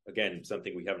you. Again,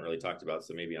 something we haven't really talked about,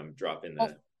 so maybe I'm dropping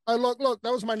that. Look,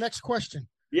 that was my next question.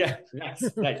 Yeah, nice.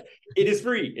 It is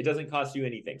free. It doesn't cost you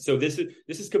anything. So this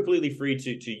is completely free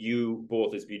to you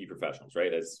both as beauty professionals,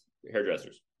 right? As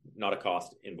hairdressers, not a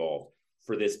cost involved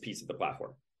for this piece of the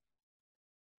platform.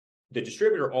 The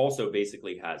distributor also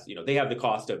basically has, you know, they have the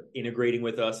cost of integrating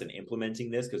with us and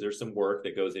implementing this, because there's some work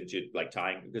that goes into like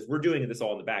tying, because we're doing this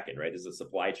all in the back end, right? This is a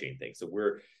supply chain thing. So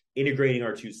we're integrating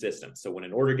our 2 systems. So when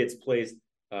an order gets placed,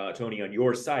 Tony, on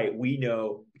your site, we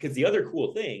know, because the other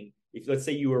cool thing, if let's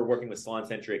say you were working with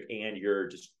SalonCentric and you're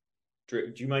just,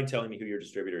 do you mind telling me who your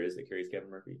distributor is that carries Kevin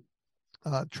Murphy?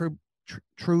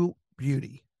 True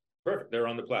Beauty. Perfect. They're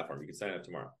on the platform. You can sign up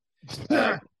tomorrow.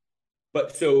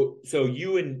 But so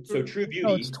True Beauty.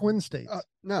 No, it's Twin States.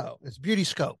 No, it's Beauty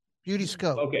Scope. Beauty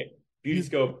Scope. Okay. Beauty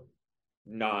Scope,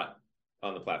 not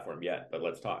on the platform yet, but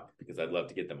let's talk, because I'd love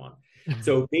to get them on.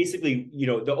 So basically, you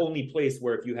know, the only place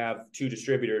where if you have 2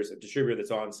 distributors, a distributor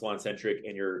that's on SalonCentric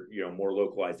and you're, you know, more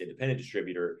localized independent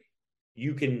distributor,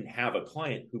 you can have a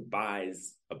client who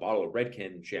buys a bottle of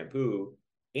Redken shampoo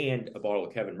and a bottle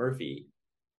of Kevin Murphy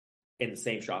in the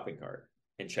same shopping cart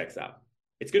and checks out.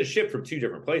 It's going to ship from 2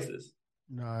 different places.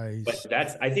 Nice.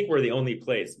 But I think we're the only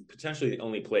place, potentially the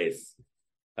only place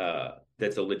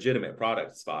that's a legitimate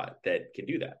product spot that can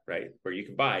do that, right? Where you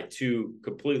can buy 2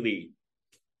 completely,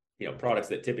 you know, products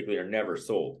that typically are never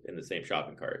sold in the same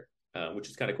shopping cart, which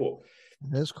is kind of cool.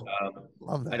 It is cool.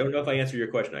 Love that. I don't know if I answered your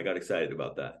question. I got excited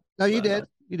about that. No, you did.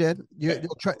 You did.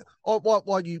 You'll try. Oh,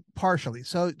 well, you partially.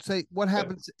 So, say what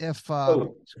happens if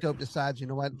Scope decides, you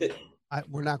know what,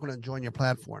 we're not going to join your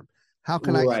platform. How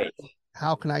can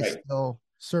I still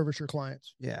service your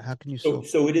clients? Yeah. How can you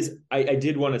so it is, I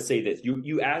did want to say this.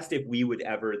 You asked if we would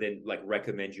ever then like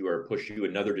recommend you or push you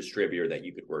another distributor that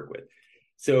you could work with.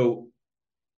 So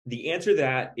the answer to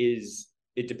that is,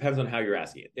 it depends on how you're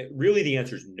asking it. Really, the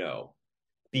answer is no,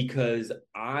 because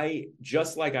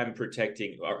just like I'm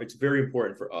protecting, it's very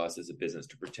important for us as a business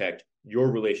to protect your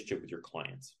relationship with your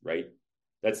clients, right?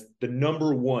 That's the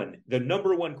number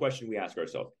one question we ask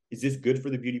ourselves. Is this good for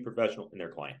the beauty professional and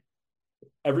their client?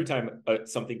 Every time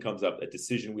something comes up, a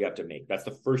decision we have to make, that's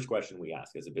the first question we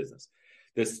ask as a business.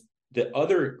 The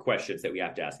other questions that we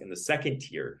have to ask in the second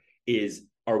tier is,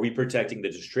 are we protecting the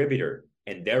distributor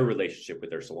and their relationship with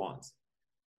their salons?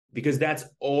 Because that's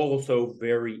also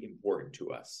very important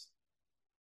to us.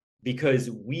 Because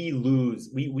we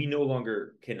no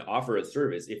longer can offer a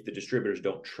service if the distributors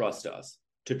don't trust us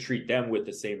to treat them with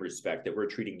the same respect that we're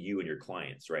treating you and your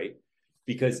clients, right?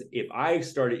 Because if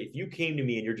you came to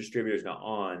me and your distributor's not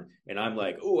on, and I'm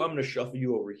like, oh, I'm going to shuffle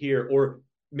you over here, or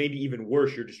maybe even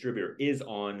worse, your distributor is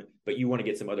on, but you want to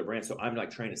get some other brands, so I'm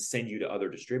like trying to send you to other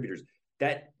distributors.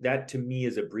 That to me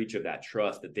is a breach of that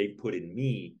trust that they put in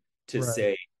me to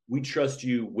say, we trust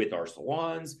you with our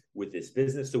salons, with this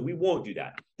business, so we won't do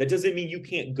that. That doesn't mean you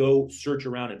can't go search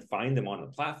around and find them on the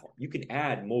platform. You can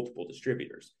add multiple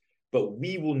distributors, but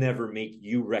we will never make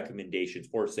you recommendations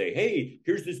or say, hey,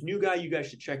 here's this new guy you guys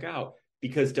should check out,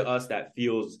 because to us, that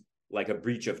feels like a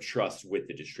breach of trust with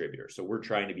the distributor. So we're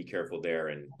trying to be careful there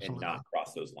and not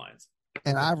cross those lines.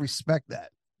 And I respect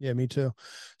that. Yeah, me too.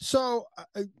 So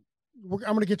I'm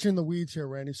going to get you in the weeds here,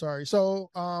 Randy. Sorry.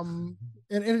 So, and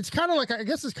it's kind of like, I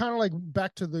guess it's kind of like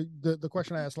back to the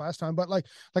question I asked last time, but like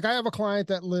I have a client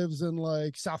that lives in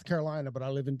like South Carolina, but I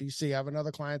live in DC. I have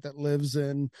another client that lives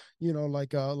in,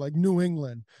 like New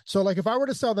England. So like, if I were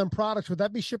to sell them products, would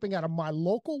that be shipping out of my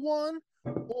local one,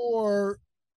 or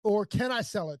can I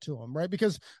sell it to them? Right.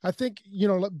 Because I think,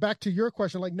 back to your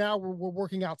question, like now we're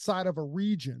working outside of a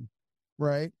region.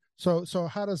 Right. So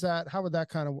how would that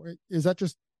kind of work? Is that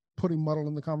just putting muddle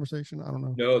in the conversation? I don't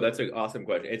know. No, that's an awesome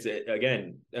question. It's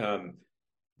again,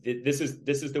 this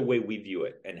is the way we view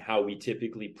it and how we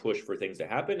typically push for things to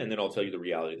happen. And then I'll tell you the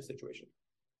reality of the situation.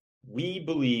 We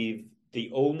believe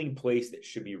the only place that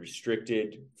should be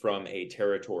restricted from a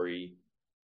territory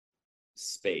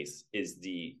space is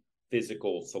the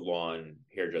physical salon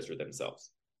hairdresser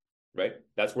themselves, right?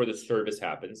 That's where the service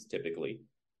happens typically.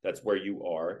 That's where you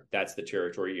are. That's the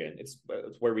territory you're in. It's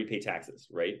where we pay taxes,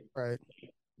 right? Right.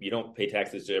 You don't pay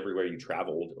taxes to everywhere you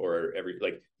traveled or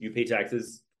you pay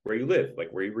taxes where you live, like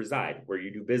where you reside, where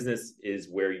you do business is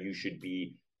where you should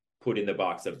be put in the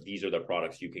box of these are the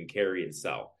products you can carry and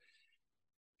sell.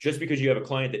 Just because you have a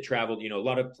client that traveled, a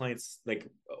lot of clients, like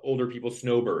older people,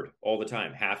 snowbird all the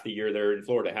time. Half the year they're in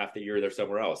Florida, half the year they're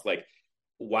somewhere else. Like,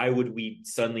 why would we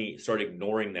suddenly start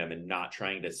ignoring them and not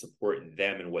trying to support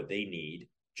them and what they need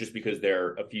just because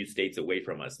they're a few states away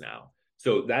from us now?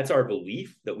 So that's our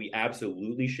belief, that we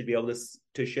absolutely should be able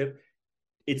to ship.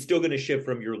 It's still going to ship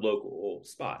from your local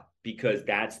spot because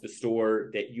that's the store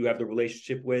that you have the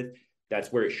relationship with.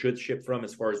 That's where it should ship from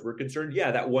as far as we're concerned. Yeah,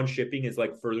 that one shipping is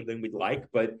like further than we'd like,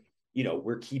 but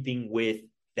we're keeping with,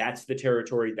 that's the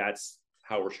territory. That's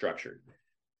how we're structured.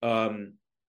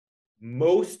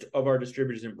 Most of our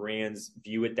distributors and brands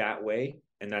view it that way,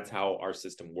 and that's how our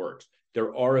system works.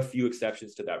 There are a few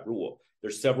exceptions to that rule.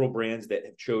 There's several brands that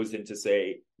have chosen to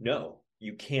say, no,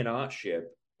 you cannot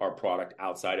ship our product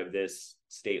outside of this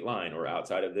state line or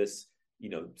outside of this,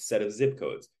 set of zip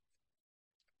codes.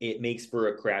 It makes for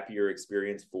a crappier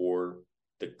experience for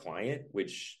the client,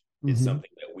 which is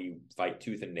something that we fight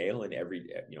tooth and nail, and every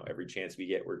chance we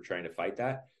get, we're trying to fight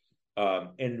that.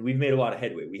 And we've made a lot of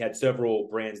headway. We had several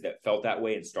brands that felt that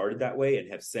way and started that way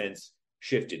and have since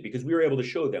shifted because we were able to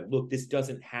show them, look, this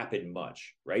doesn't happen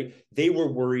much, right? They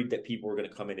were worried that people were going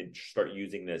to come in and start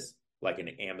using this like an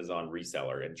Amazon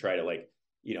reseller and try to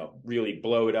really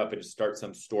blow it up and start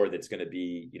some store that's going to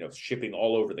be, shipping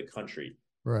all over the country.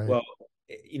 Right. Well,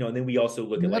 and then we also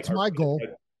look at that's my goal.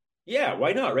 Yeah,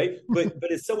 why not, right?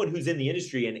 But as someone who's in the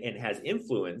industry and has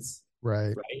influence,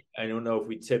 right? I don't know if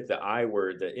we tip the I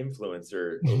word, the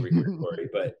influencer over here, Corey,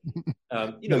 but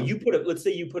let's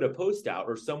say you put a post out,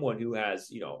 or someone who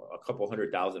has a couple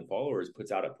 100,000 followers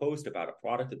puts out a post about a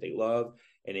product that they love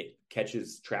and it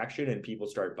catches traction and people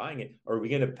start buying it. Are we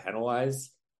going to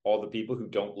penalize all the people who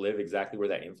don't live exactly where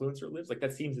that influencer lives? Like,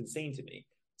 that seems insane to me.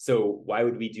 So why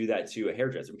would we do that to a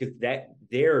hairdresser? Because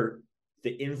they're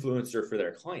the influencer for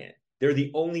their client. They're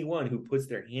the only one who puts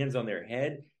their hands on their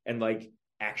head and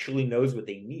actually knows what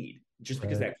they need. Just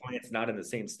because that client's not in the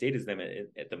same state as them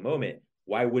at the moment,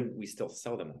 why wouldn't we still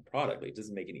sell them the product? It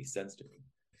doesn't make any sense to me.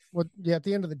 Well, yeah, at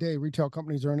the end of the day, retail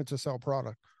companies are in it to sell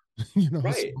product. You know,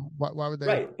 Right. so why would they?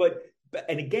 Right. But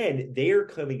and again, they're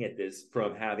coming at this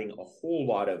from having a whole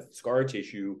lot of scar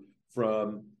tissue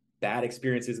from bad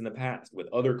experiences in the past with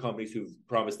other companies who've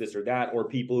promised this or that, or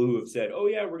people who have said, "Oh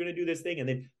yeah, we're going to do this thing," and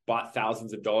then bought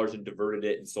thousands of dollars and diverted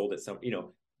it and sold it some.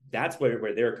 That's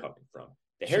where they're coming from.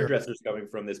 The Sure. hairdresser's coming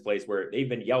from this place where they've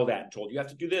been yelled at and told you have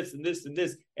to do this and this and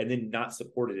this, and then not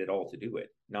supported at all to do it,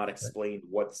 not explained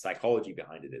what the psychology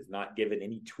behind it is, not given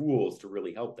any tools to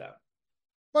really help them.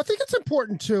 Well, I think it's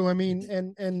important too. I mean,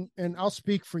 and I'll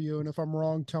speak for you, and if I'm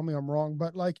wrong, tell me I'm wrong.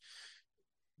 But like,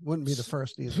 Wouldn't be the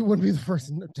first either. wouldn't be the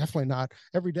first, definitely not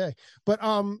every day. But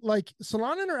like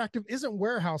Salon Interactive isn't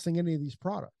warehousing any of these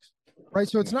products, right?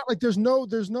 So it's not like there's no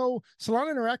Salon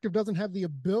Interactive doesn't have the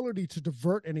ability to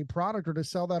divert any product or to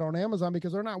sell that on Amazon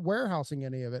because they're not warehousing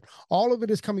any of it. All of it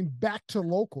is coming back to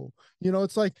local.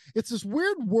 It's like it's this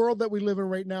weird world that we live in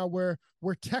right now where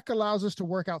tech allows us to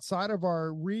work outside of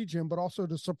our region, but also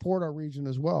to support our region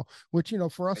as well, which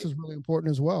for us is really important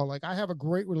as well. Like I have a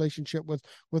great relationship with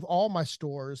all my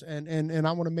stores, and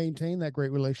I want to maintain that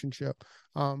great relationship.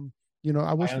 I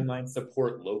wish online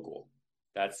support local.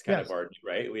 That's kind Yes. of our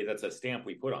right. That's a stamp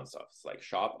we put on stuff. It's like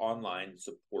shop online,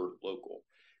 support local,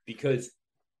 because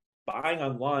buying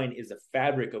online is a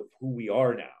fabric of who we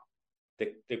are now.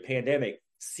 The pandemic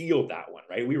sealed that one,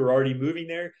 right? We were already moving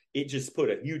there. It just put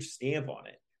a huge stamp on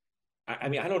it. I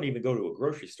mean, I don't even go to a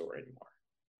grocery store anymore.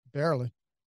 barely.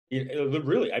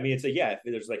 Really, I mean, it's if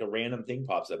there's like a random thing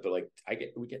pops up, but like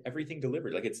we get everything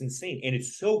delivered. Like it's insane, and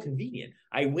it's so convenient.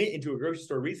 I went into a grocery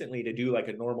store recently to do like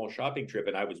a normal shopping trip,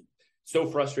 and I was so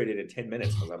frustrated in 10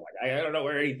 minutes because I'm like, I don't know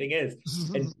where anything is,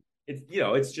 and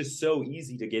it's just so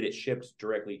easy to get it shipped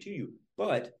directly to you.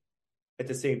 But at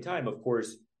the same time, of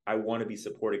course, I want to be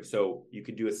supporting. So you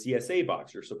can do a CSA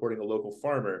box. You're supporting a local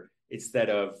farmer instead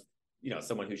of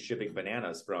someone who's shipping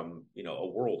bananas from a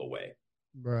world away.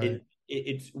 Right.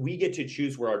 It's we get to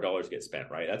choose where our dollars get spent,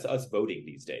 right? That's us voting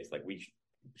these days. Like we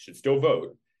should still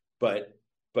vote, but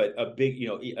a big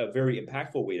a very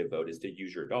impactful way to vote is to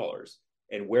use your dollars,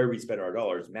 and where we spend our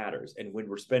dollars matters. And when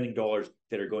we're spending dollars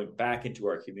that are going back into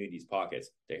our community's pockets,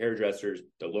 the hairdressers,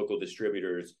 the local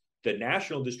distributors, the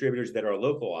national distributors that are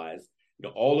localized,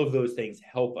 all of those things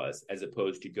help us as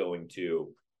opposed to going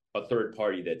to a third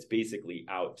party that's basically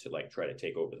out to like try to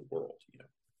take over the world.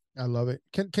 I love it.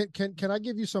 Can I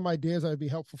give you some ideas that would be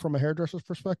helpful from a hairdresser's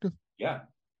perspective? Yeah.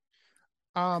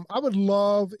 I would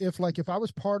love if I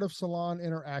was part of Salon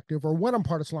Interactive, or when I'm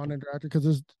part of Salon Interactive,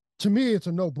 because to me it's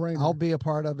a no-brainer. I'll be a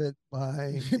part of it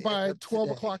by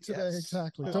 12 o'clock today. Yes.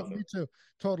 Exactly. Awesome. Me too.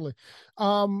 Totally.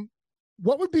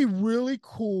 What would be really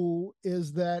cool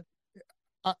is that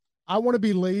I want to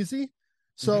be lazy.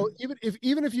 So even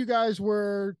if you guys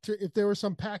were if there were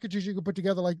some packages you could put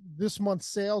together, like this month's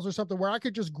sales or something, where I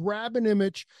could just grab an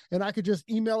image and I could just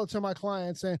email it to my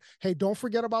clients saying, hey, don't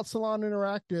forget about Salon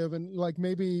Interactive. And like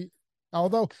maybe,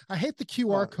 although I hate the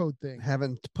QR code thing.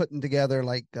 Having putting together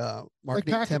like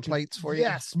marketing templates for you.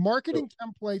 Yes, marketing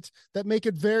templates that make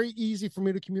it very easy for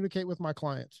me to communicate with my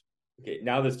clients. Okay,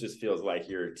 now this just feels like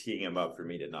you're teeing him up for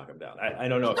me to knock him down. I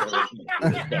don't know if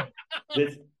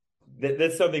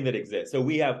that's something that exists. So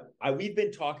we've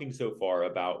been talking so far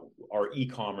about our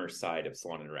e-commerce side of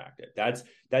Salon Interactive.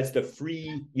 That's the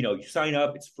free, you sign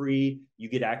up, it's free. You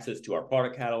get access to our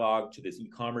product catalog, to this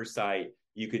e-commerce site.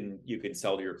 You can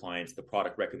sell to your clients. The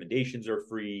product recommendations are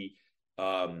free.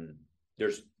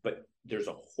 There's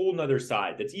a whole nother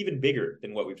side that's even bigger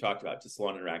than what we've talked about to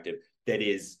Salon Interactive. That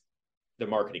is the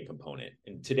marketing component.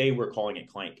 And today we're calling it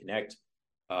Client Connect.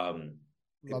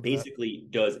 It basically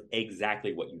does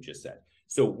exactly what you just said.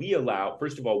 So we allow,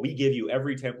 first of all, we give you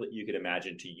every template you can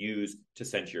imagine to use to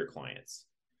send to your clients.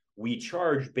 We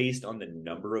charge based on the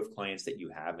number of clients that you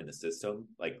have in the system.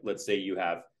 Like, let's say you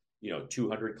have,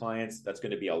 200 clients. That's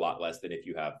going to be a lot less than if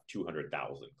you have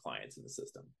 200,000 clients in the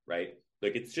system, right?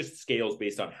 Like it's just scales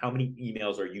based on how many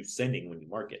emails are you sending when you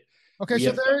market. Okay,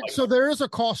 so there is a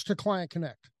cost to Client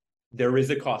Connect. There is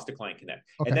a cost to Client Connect.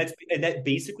 Okay. And that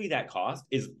basically that cost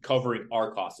is covering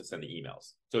our cost to send the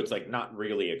emails. So it's like not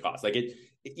really a cost. Like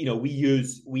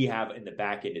we have in the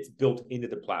back end, it's built into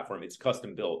the platform, it's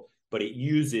custom built, but it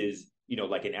uses,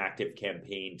 like an Active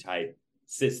Campaign type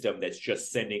system that's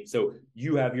just sending. So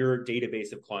you have your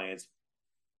database of clients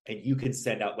and you can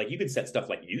send out, like you can set stuff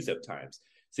like use up times.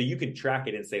 So you can track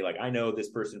it and say, like, I know this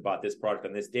person bought this product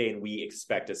on this day and we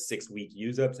expect a 6-week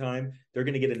use up time. They're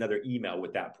going to get another email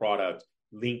with that product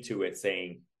linked to it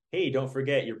saying, hey, don't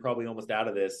forget, you're probably almost out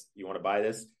of this. You want to buy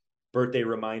this? Birthday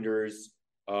reminders,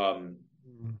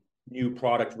 new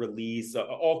product release,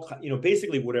 all,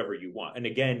 basically whatever you want. And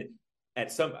again,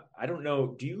 I don't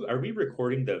know, are we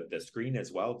recording the screen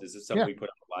as well? Is this something Yeah. we put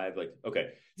on live? Like, okay.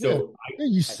 Yeah. So Yeah,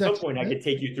 you at some sexy point I man. could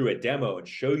take you through a demo and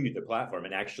show you the platform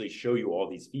and actually show you all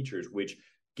these features, which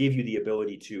give you the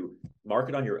ability to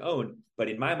market on your own. But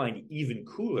in my mind, even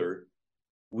cooler,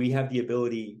 we have the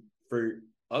ability for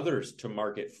others to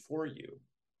market for you.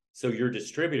 So your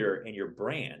distributor and your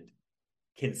brand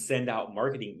can send out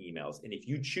marketing emails. And if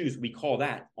you choose, we call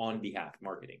that on behalf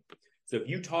marketing. So if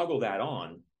you toggle that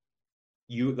on,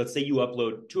 let's say you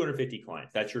upload 250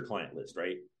 clients, that's your client list,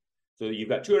 right? So you've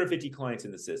got 250 clients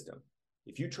in the system.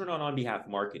 If you turn on behalf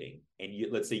marketing and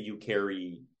let's say you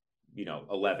carry,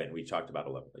 11, we talked about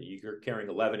 11, you're carrying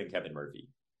 11 and Kevin Murphy.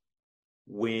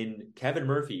 When Kevin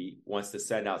Murphy wants to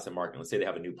send out some marketing, let's say they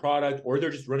have a new product or they're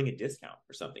just running a discount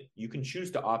or something, you can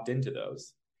choose to opt into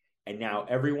those. And now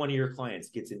every one of your clients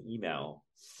gets an email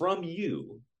from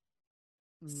you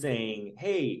saying,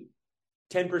 hey,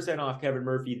 10% off Kevin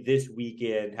Murphy this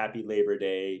weekend, happy Labor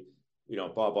Day,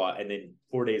 blah, blah. And then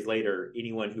 4 days later,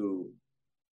 anyone who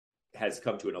has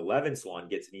come to an 11 salon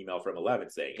gets an email from 11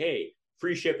 saying, hey,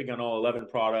 free shipping on all 11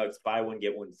 products, buy one,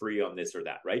 get one free on this or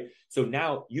that, right? So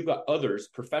now you've got others,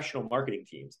 professional marketing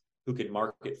teams who can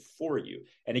market for you.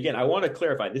 And again, I want to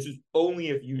clarify, this is only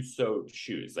if you so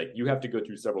choose. Like you have to go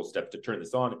through several steps to turn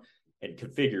this on and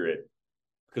configure it.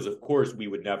 Because of course we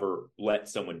would never let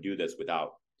someone do this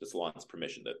without the salon's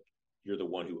permission, that you're the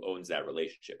one who owns that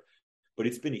relationship. But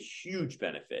it's been a huge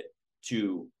benefit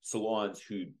to salons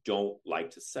who don't like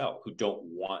to sell, who don't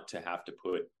want to have to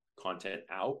put content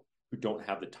out, who don't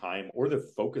have the time or the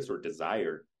focus or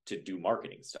desire to do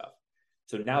marketing stuff.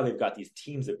 So now they've got these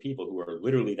teams of people who are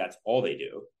literally, that's all they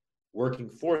do, working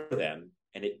for them.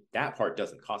 And that part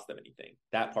doesn't cost them anything.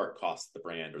 That part costs the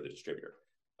brand or the distributor.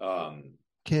 Do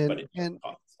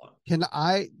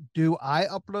I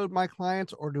upload my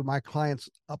clients, or do my clients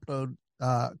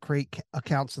create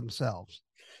accounts themselves?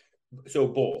 So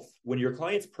both. When your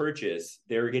clients purchase,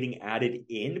 they're getting added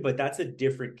in, but that's a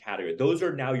different category. Those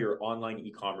are now your online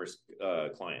e-commerce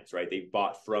clients, right? They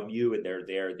bought from you and they're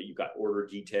there, that you've got order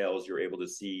details. You're able to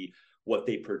see what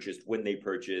they purchased, when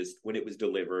it was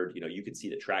delivered. You can see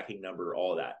the tracking number,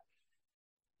 all of that.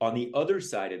 On the other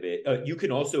side of it, you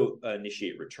can also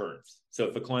initiate returns. So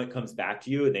if a client comes back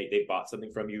to you and they bought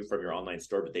something from you from your online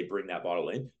store, but they bring that bottle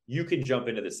in, you can jump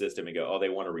into the system and go, oh, they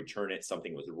want to return it.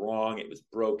 Something was wrong. It was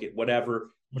broken,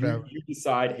 whatever. You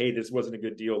decide, hey, this wasn't a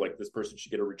good deal. Like this person should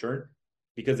get a return.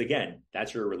 Because again,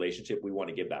 that's your relationship. We want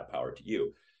to give that power to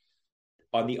you.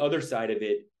 On the other side of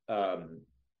it,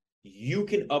 you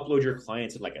can upload your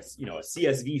clients in like a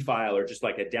CSV file or just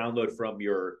like a download from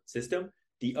your system.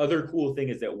 The other cool thing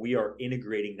is that we are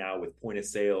integrating now with point of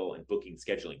sale and booking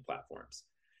scheduling platforms.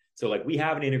 So like we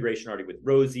have an integration already with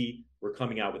Rosie. We're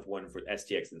coming out with one for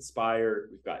STX Inspire.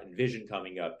 We've got Envision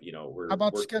coming up. How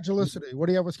about Schedulicity? What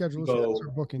do you have with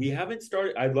Schedulicity? We haven't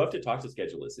started. I'd love to talk to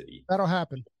Schedulicity. That'll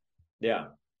happen. Yeah.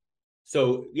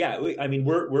 So yeah,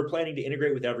 we're planning to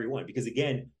integrate with everyone, because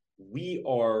again, we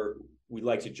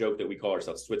like to joke that we call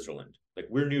ourselves Switzerland. Like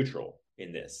we're neutral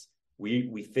in this.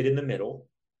 We fit in the middle.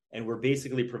 And we're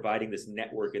basically providing this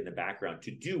network in the background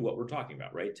to do what we're talking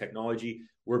about, right? Technology,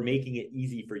 we're making it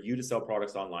easy for you to sell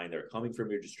products online that are coming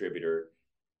from your distributor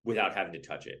without having to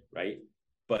touch it, right?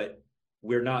 But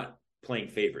we're not playing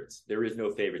favorites. There is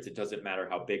no favorites. It doesn't matter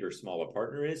how big or small a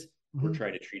partner is. Mm-hmm. We're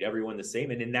trying to treat everyone the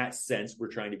same. And in that sense, we're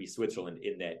trying to be Switzerland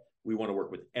in that we want to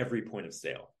work with every point of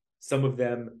sale. Some of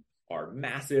them are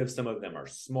massive. Some of them are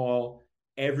small.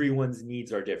 Everyone's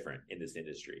needs are different in this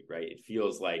industry, right? It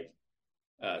feels like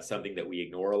something that we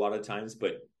ignore a lot of times,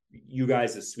 but you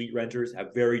guys as suite renters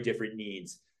have very different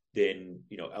needs than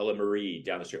Ella Marie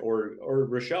down the street or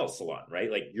Rochelle's salon,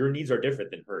 right? Like your needs are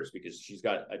different than hers because she's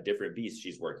got a different beast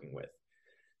she's working with.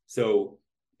 So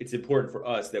it's important for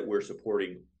us that we're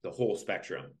supporting the whole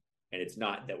spectrum, and it's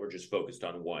not that we're just focused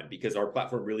on one, because our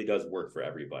platform really does work for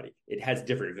everybody. It has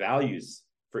different values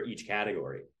for each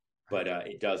category, but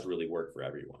it does really work for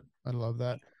everyone. I love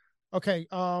that. Okay.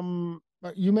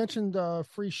 You mentioned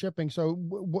free shipping. So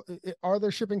are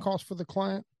there shipping costs for the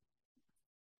client?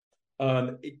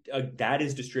 That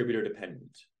is distributor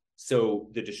dependent.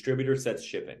 So the distributor sets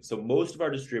shipping. So most of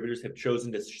our distributors have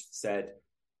chosen to set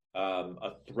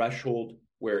a threshold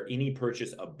where any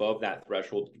purchase above that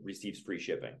threshold receives free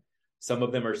shipping. Some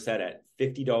of them are set at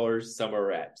 $50. Some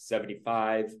are at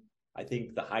 $75. I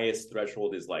think the highest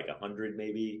threshold is like $100,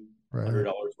 maybe. Right.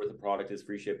 $100 worth of product is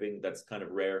free shipping. That's kind of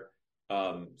rare.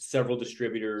 Several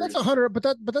distributors. That's $100, but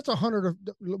that's $100 of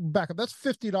backup. That's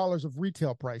 $50 of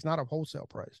retail price, not of wholesale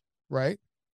price, right?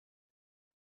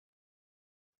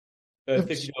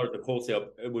 $50 of wholesale,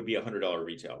 it would be $100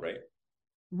 retail, right?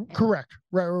 Correct.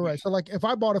 Right. So like if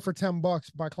I bought it for $10,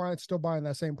 my client's still buying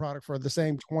that same product for the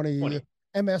same 20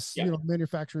 MS, Yeah.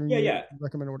 Manufacturing. Yeah.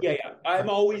 Recommend or whatever. Yeah. I'm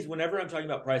always, whenever I'm talking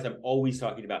about price, I'm always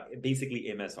talking about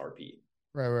basically MSRP.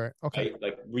 Right. Okay. Right?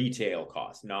 Like retail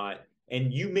cost, not.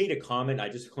 And you made a comment. I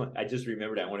just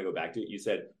remembered. I want to go back to it. You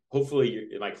said, hopefully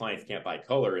my clients can't buy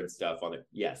color and stuff on it.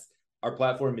 Yes. Our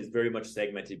platform is very much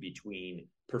segmented between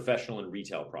professional and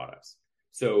retail products.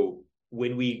 So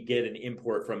when we get an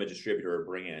import from a distributor or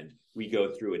brand, we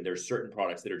go through and there's certain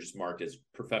products that are just marked as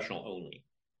professional only.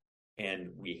 And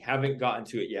we haven't gotten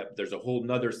to it yet. But there's a whole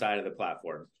nother side of the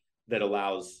platform that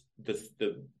allows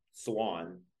the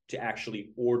salon to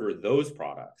actually order those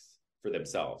products for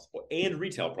themselves and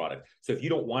retail product. So if you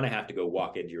don't want to have to go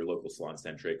walk into your local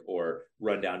SalonCentric or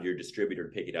run down to your distributor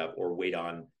and pick it up or wait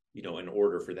on, an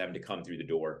order for them to come through the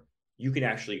door, you can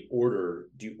actually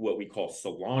do what we call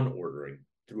salon ordering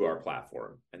through our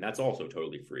platform. And that's also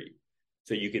totally free.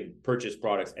 So you can purchase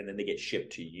products and then they get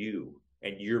shipped to you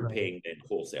and you're paying then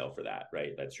wholesale for that,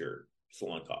 right? That's your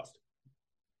salon cost.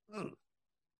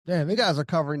 Damn, you guys are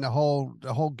covering the whole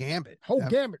gambit.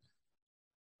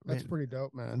 That's pretty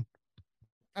dope, man.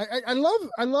 I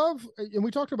love, and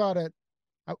we talked about it.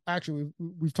 Actually,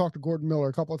 we've talked to Gordon Miller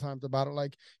a couple of times about it.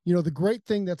 Like, the great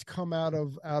thing that's come out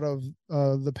of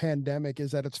the pandemic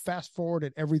is that it's fast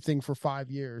forwarded everything for 5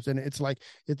 years, and it's like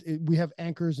we have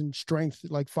anchors and strength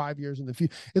like 5 years in the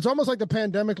future. It's almost like the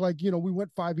pandemic, like we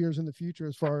went 5 years in the future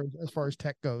as far as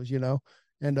tech goes,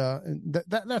 and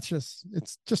that's just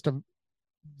it's a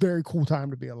very cool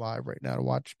time to be alive right now to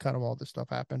watch kind of all this stuff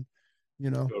happen.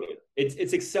 Totally.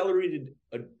 It's accelerated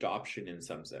adoption in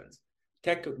some sense.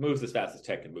 Tech moves as fast as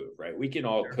tech can move, right? We can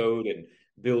all code and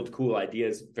build cool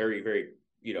ideas very, very,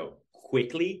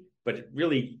 quickly, but it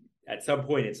really, at some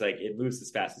point, it's like it moves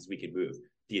as fast as we can move.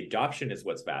 The adoption is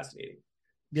what's fascinating.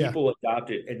 People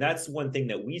adopted, and that's one thing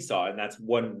that we saw, and that's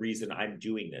one reason I'm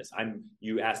doing this.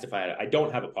 You asked if I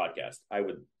don't have a podcast. I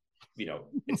would,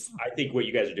 I think what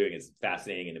you guys are doing is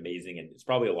fascinating and amazing, and it's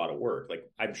probably a lot of work. Like,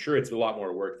 I'm sure it's a lot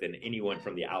more work than anyone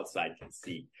from the outside can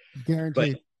see.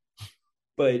 Guaranteed.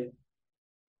 But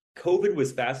COVID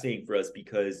was fascinating for us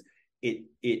because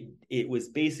it was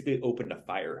basically opened a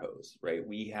fire hose, right?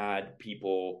 We had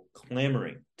people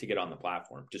clamoring to get on the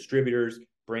platform, distributors,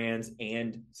 brands,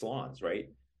 and salons, right?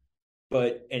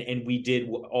 But and we did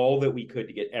all that we could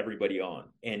to get everybody on,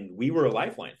 and we were a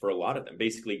lifeline for a lot of them.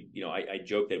 Basically, I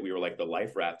joke that we were like the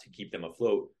life raft to keep them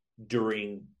afloat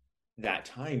during that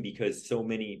time because so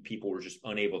many people were just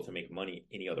unable to make money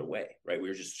any other way, right? We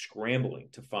were just scrambling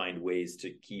to find ways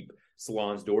to keep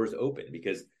salons' doors open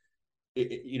because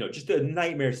just a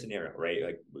nightmare scenario, right?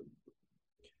 Like,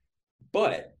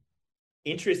 but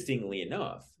interestingly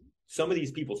enough, some of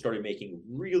these people started making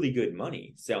really good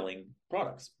money selling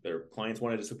products. Their clients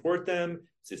wanted to support them.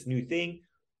 It's this new thing.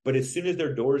 But as soon as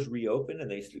their doors reopened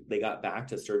and they got back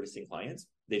to servicing clients,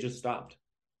 they just stopped.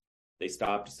 They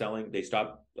stopped selling. They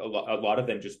stopped. A lot of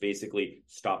them just basically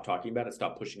stopped talking about it,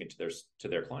 stopped pushing it to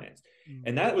their clients. Mm-hmm.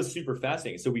 And that was super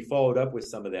fascinating. So we followed up with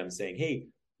some of them saying, hey,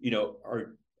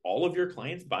 are all of your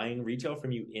clients buying retail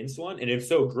from you in salon? And if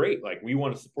so, great. Like, we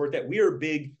want to support that. We are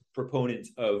big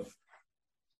proponents of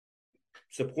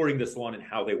supporting the salon and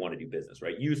how they want to do business,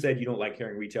 right? You said you don't like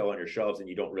carrying retail on your shelves and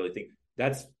you don't really think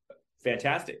that's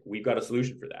fantastic. We've got a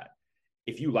solution for that.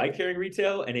 If you like carrying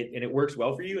retail and it works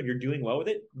well for you and you're doing well with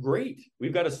it, great.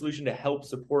 We've got a solution to help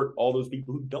support all those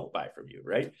people who don't buy from you,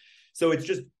 right? So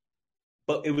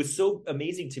but it was so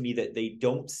amazing to me that they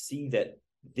don't see that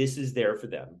this is there for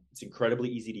them. It's incredibly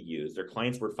easy to use. Their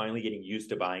clients were finally getting used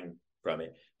to buying from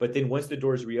it. But then once the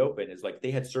doors reopened, it's like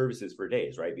they had services for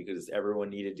days, right? Because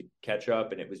everyone needed to catch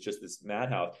up and it was just this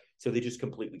madhouse. So they just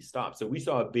completely stopped. So we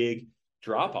saw a big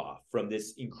drop off from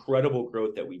this incredible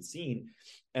growth that we'd seen.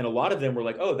 And a lot of them were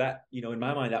like, oh, that, in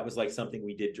my mind, that was like something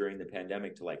we did during the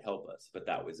pandemic to like help us, but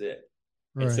that was it.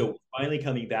 Right. And so finally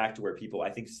coming back to where people,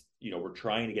 I think, we're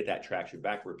trying to get that traction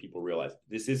back where people realize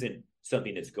this isn't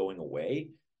something that's going away.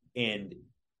 And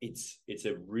it's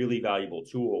a really valuable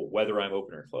tool, whether I'm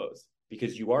open or closed,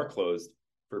 because you are closed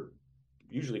for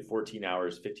usually 14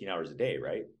 hours, 15 hours a day,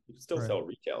 right? You can still sell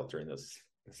retail during those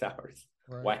hours.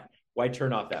 Right. Why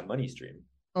turn off that money stream?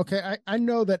 Okay, I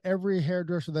know that every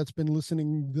hairdresser that's been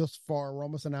listening this far, we're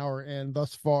almost an hour in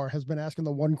thus far, has been asking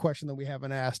the one question that we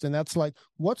haven't asked, and that's like,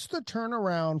 what's the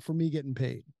turnaround for me getting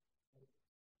paid?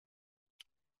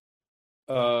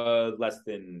 Less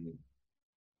than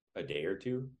a day or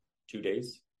 2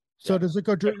 days. So does it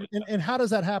go and how does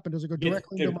that happen? Does it go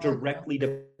directly directly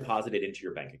deposited into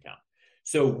your bank account?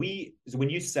 So when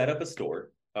you set up a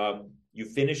store, you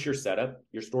finish your setup,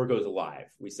 your store goes live.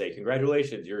 We say,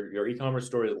 congratulations, your e-commerce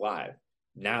store is live.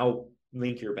 Now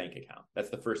link your bank account. That's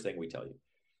the first thing we tell you,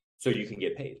 so you can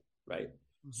get paid, right?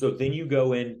 So then you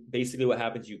go in, basically what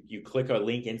happens, you click a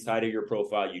link inside of your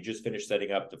profile. You just finished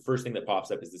setting up. The first thing that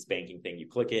pops up is this banking thing. You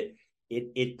click it.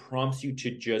 It prompts you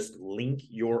to just link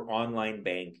your online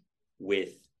bank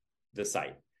with the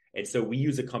site. And so we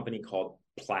use a company called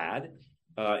Plaid.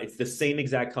 It's the same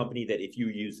exact company that if you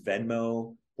use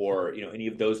Venmo or any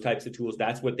of those types of tools,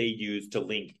 that's what they use to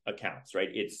link accounts, right?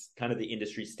 It's kind of the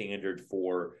industry standard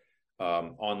for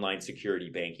online security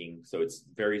banking. So it's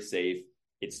very safe.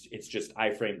 It's just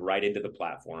iframed right into the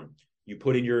platform. You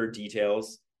put in your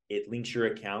details, it links your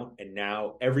account, and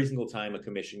now every single time a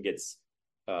commission gets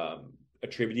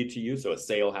attributed to you, so a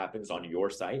sale happens on your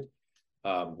site,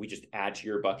 we just add to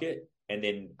your bucket. And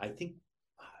then I think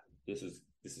this is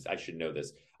I should know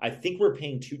this. I think we're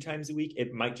paying 2 times a week.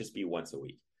 It might just be once a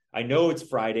week. I know it's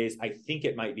Fridays. I think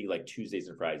it might be like Tuesdays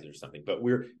and Fridays or something. But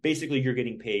you're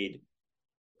getting paid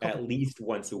at least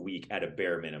once a week at a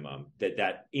bare minimum.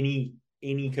 That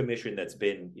any commission that's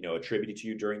been attributed to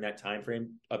you during that time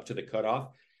frame up to the cutoff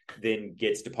then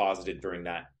gets deposited during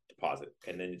that deposit,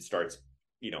 and then it starts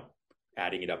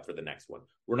adding it up for the next one.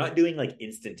 We're not doing like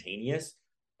instantaneous,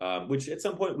 which at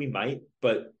some point we might,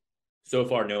 but so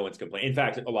far no one's complaining. In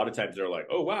fact, a lot of times they're like,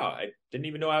 oh wow, I didn't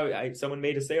even know someone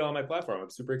made a sale on my platform. I'm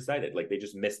super excited. Like they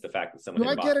just missed the fact that someone do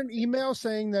I get an email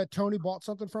saying that Tony bought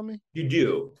something from me? You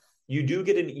do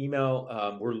get an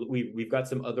email. We've got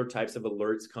some other types of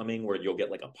alerts coming where you'll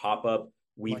get like a pop-up.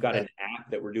 We've got an app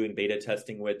that we're doing beta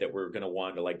testing with that we're going to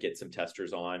want to like get some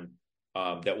testers on,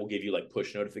 that will give you like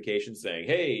push notifications saying,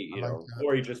 hey,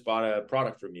 Lori just bought a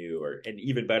product from you, and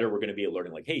even better, we're going to be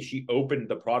alerting like, hey, she opened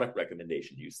the product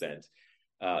recommendation you sent,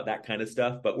 that kind of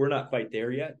stuff. But we're not quite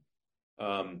there yet.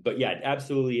 But yeah,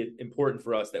 absolutely important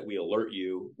for us that we alert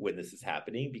you when this is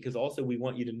happening, because also we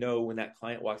want you to know when that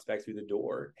client walks back through the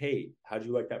door, hey, how'd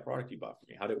you like that product you bought from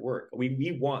me? How'd it work?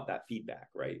 We want that feedback,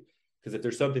 right? Because if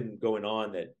there's something going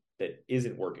on that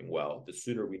isn't working well, the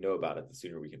sooner we know about it, the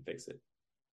sooner we can fix it.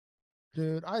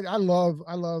 Dude, I love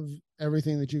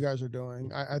everything that you guys are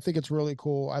doing. I think it's really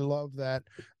cool. I love that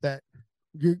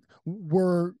you're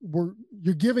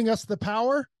giving us the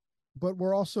power, but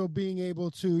we're also being able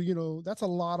to, that's a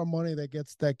lot of money that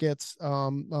gets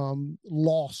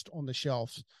lost on the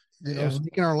shelves.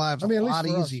 Making our lives a lot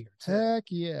easier. Heck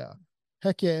yeah.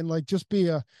 And like, just be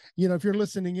if you're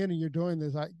listening in and you're doing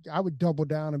this, I would double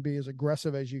down and be as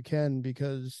aggressive as you can,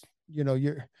 because,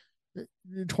 you're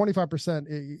 25%,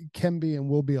 it can be and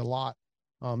will be a lot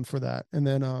for that. And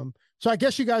then, so I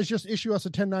guess you guys just issue us a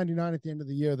 1099 at the end of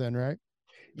the year then, right?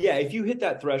 Yeah, if you hit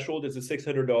that threshold, it's a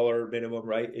 $600 minimum,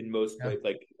 right? In most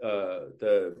like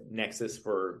the nexus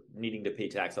for needing to pay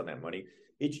tax on that money.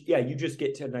 You just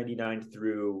get 1099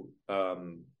 through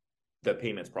the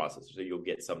payments processor. So you'll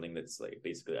get something that's like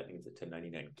basically, I think it's a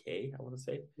 1099K, I want to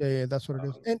say. Yeah, that's what it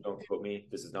is. And don't quote me.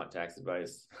 This is not tax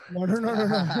advice. No.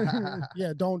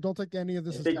 Yeah, don't take any of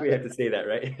this. I think we have to say that,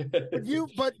 right?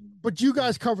 but you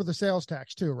guys cover the sales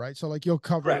tax too, right? So like you'll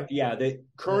cover. Correct. Yeah.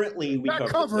 We not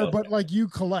cover but tax. Like you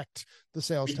collect the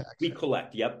sales tax. We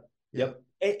collect. Yep.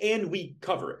 And we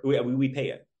cover it. We pay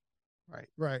it.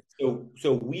 Right.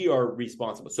 So we are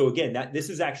responsible. So again, this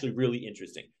is actually really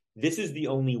interesting. This is the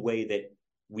only way that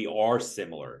we are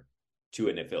similar to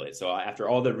an affiliate. So after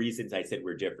all the reasons I said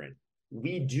we're different,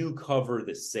 we do cover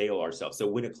the sale ourselves. So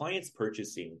when a client's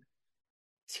purchasing,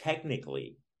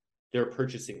 technically, they're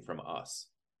purchasing from us.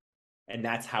 And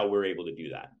that's how we're able to do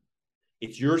that.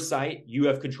 It's your site. You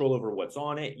have control over what's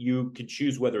on it. You can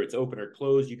choose whether it's open or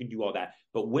closed. You can do all that.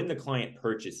 But when the client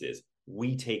purchases,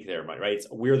 we take their money, right?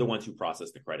 We're the ones who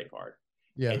process the credit card.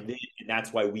 Yeah. And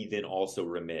that's why we then also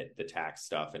remit the tax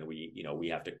stuff. And we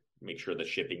have to make sure the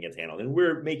shipping gets handled. And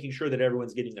we're making sure that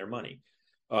everyone's getting their money.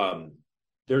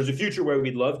 There's a future where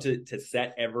we'd love to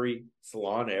set every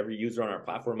salon, every user on our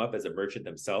platform up as a merchant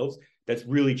themselves. That's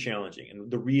really challenging.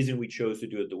 And the reason we chose to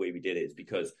do it the way we did it is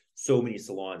because so many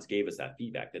salons gave us that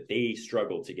feedback that they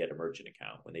struggled to get a merchant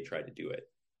account when they tried to do it.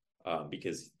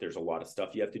 Because there's a lot of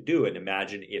stuff you have to do. And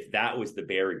imagine if that was the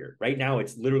barrier. Right now,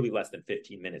 it's literally less than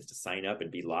 15 minutes to sign up and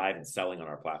be live and selling on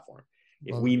our platform.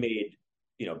 If we made,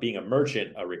 being a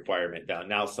merchant a requirement,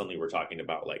 now suddenly we're talking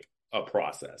about like a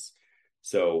process.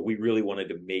 So we really wanted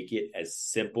to make it as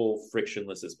simple,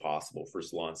 frictionless as possible for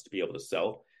salons to be able to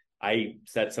sell. I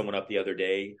set someone up the other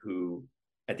day who,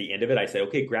 at the end of it, I said,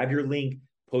 okay, grab your link,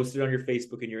 post it on your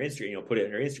Facebook and your Instagram, put it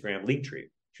on your Instagram Linktree.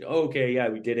 She said, oh, okay, yeah,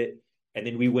 we did it. And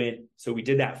then we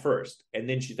did that first. And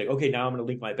then she's like, okay, now I'm going to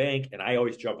link my bank. And I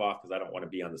always jump off because I don't want to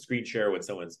be on the screen share when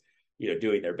someone's,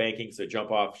 doing their banking. So jump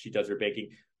off. She does her banking,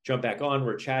 jump back on.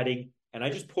 We're chatting. And I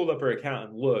just pulled up her account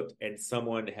and looked, and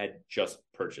someone had just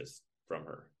purchased from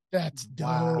her. That's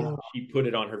Wow. dope. She put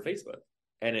it on her Facebook,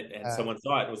 and someone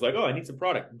saw it and was like, "Oh, I need some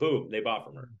product." Boom, they bought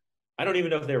from her. I don't even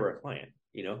know if they were a client,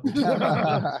 you know.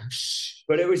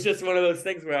 But it was just one of those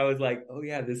things where I was like, "Oh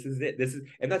yeah, this is it.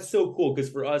 And that's so cool because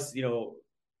for us, you know,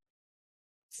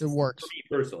 It works. For me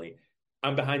personally,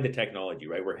 I'm behind the technology,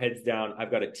 right? We're heads down.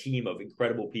 I've got a team of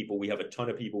incredible people. We have a ton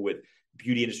of people with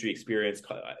beauty industry experience.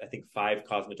 I think 5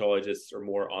 cosmetologists or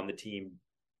more on the team.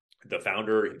 The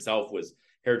founder himself was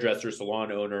hairdresser,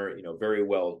 salon owner, you know, very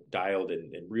well dialed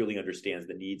and really understands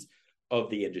the needs of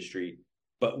the industry.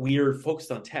 But we are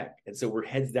focused on tech. And so we're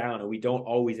heads down and we don't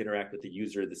always interact with the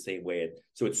user the same way. And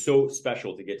so it's so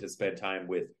special to get to spend time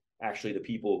with actually the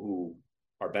people who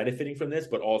are benefiting from this,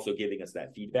 but also giving us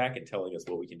that feedback and telling us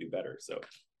what we can do better. So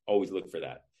always look for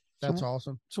that. That's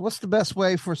awesome. So what's the best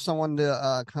way for someone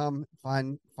to come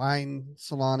find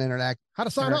Salon Interact? How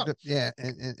to sign up? Yeah,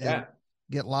 and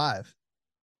get live.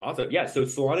 Awesome. Yeah. So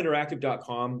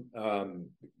saloninteractive.com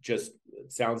just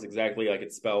sounds exactly like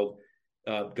it's spelled.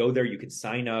 Go there. You can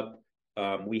sign up.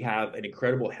 We have an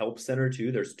incredible help center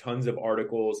too. There's tons of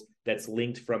articles that's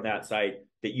linked from that site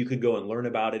that you can go and learn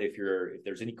about it. If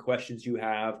there's any questions you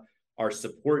have, our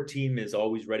support team is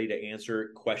always ready to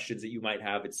answer questions that you might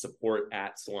have. It's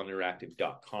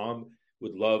support@saloninteractive.com.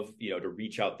 Would love, to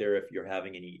reach out there if you're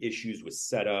having any issues with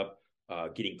setup,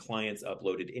 getting clients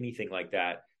uploaded, anything like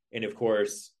that. And of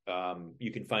course,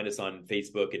 you can find us on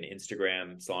Facebook and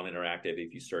Instagram, Salon Interactive.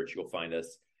 If you search, you'll find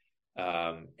us.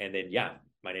 And then,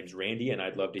 my name's Randy, and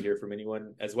I'd love to hear from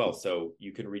anyone as well. So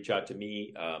you can reach out to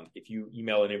me. If you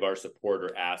email any of our support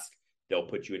or ask, they'll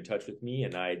put you in touch with me.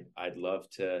 And I'd love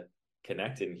to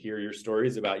connect and hear your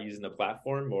stories about using the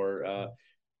platform or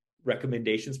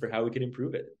recommendations for how we can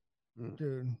improve it.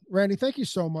 Dude, Randy, thank you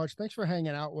so much. Thanks for hanging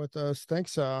out with us.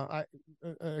 Thanks. I'm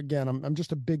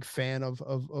just a big fan of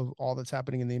all that's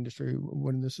happening in the industry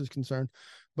when this is concerned,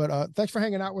 but thanks for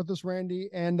hanging out with us, Randy.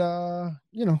 And, I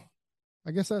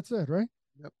guess that's it, right?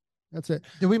 Yep. That's it.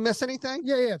 Did we miss anything?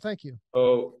 Yeah. Thank you.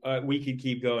 Oh, we could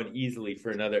keep going easily for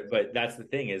another, but that's the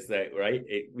thing is that, right.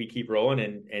 We keep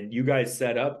rolling and you guys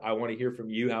set up. I want to hear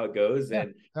from you how it goes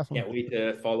and can't wait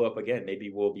to follow up again. Maybe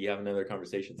we'll be having another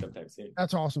conversation sometime soon.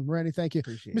 That's awesome. Randy, thank you.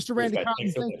 Appreciate Mr. Randy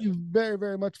Cotton, so thank much. you very,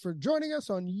 very much for joining us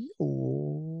on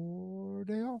your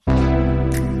day off.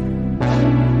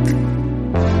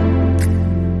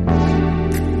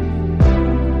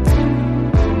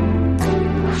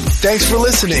 Thanks for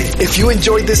listening. If you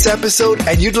enjoyed this episode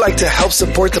and you'd like to help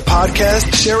support the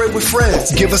podcast, share it with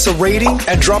friends, give us a rating,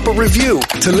 and drop a review.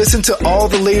 To listen to all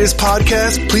the latest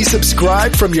podcasts, please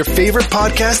subscribe from your favorite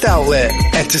podcast outlet.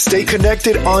 And to stay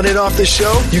connected on and off the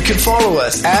show, you can follow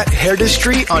us at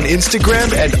Hairdustry on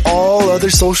Instagram and all other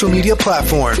social media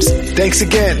platforms. Thanks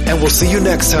again, and we'll see you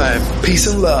next time. Peace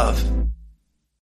and love.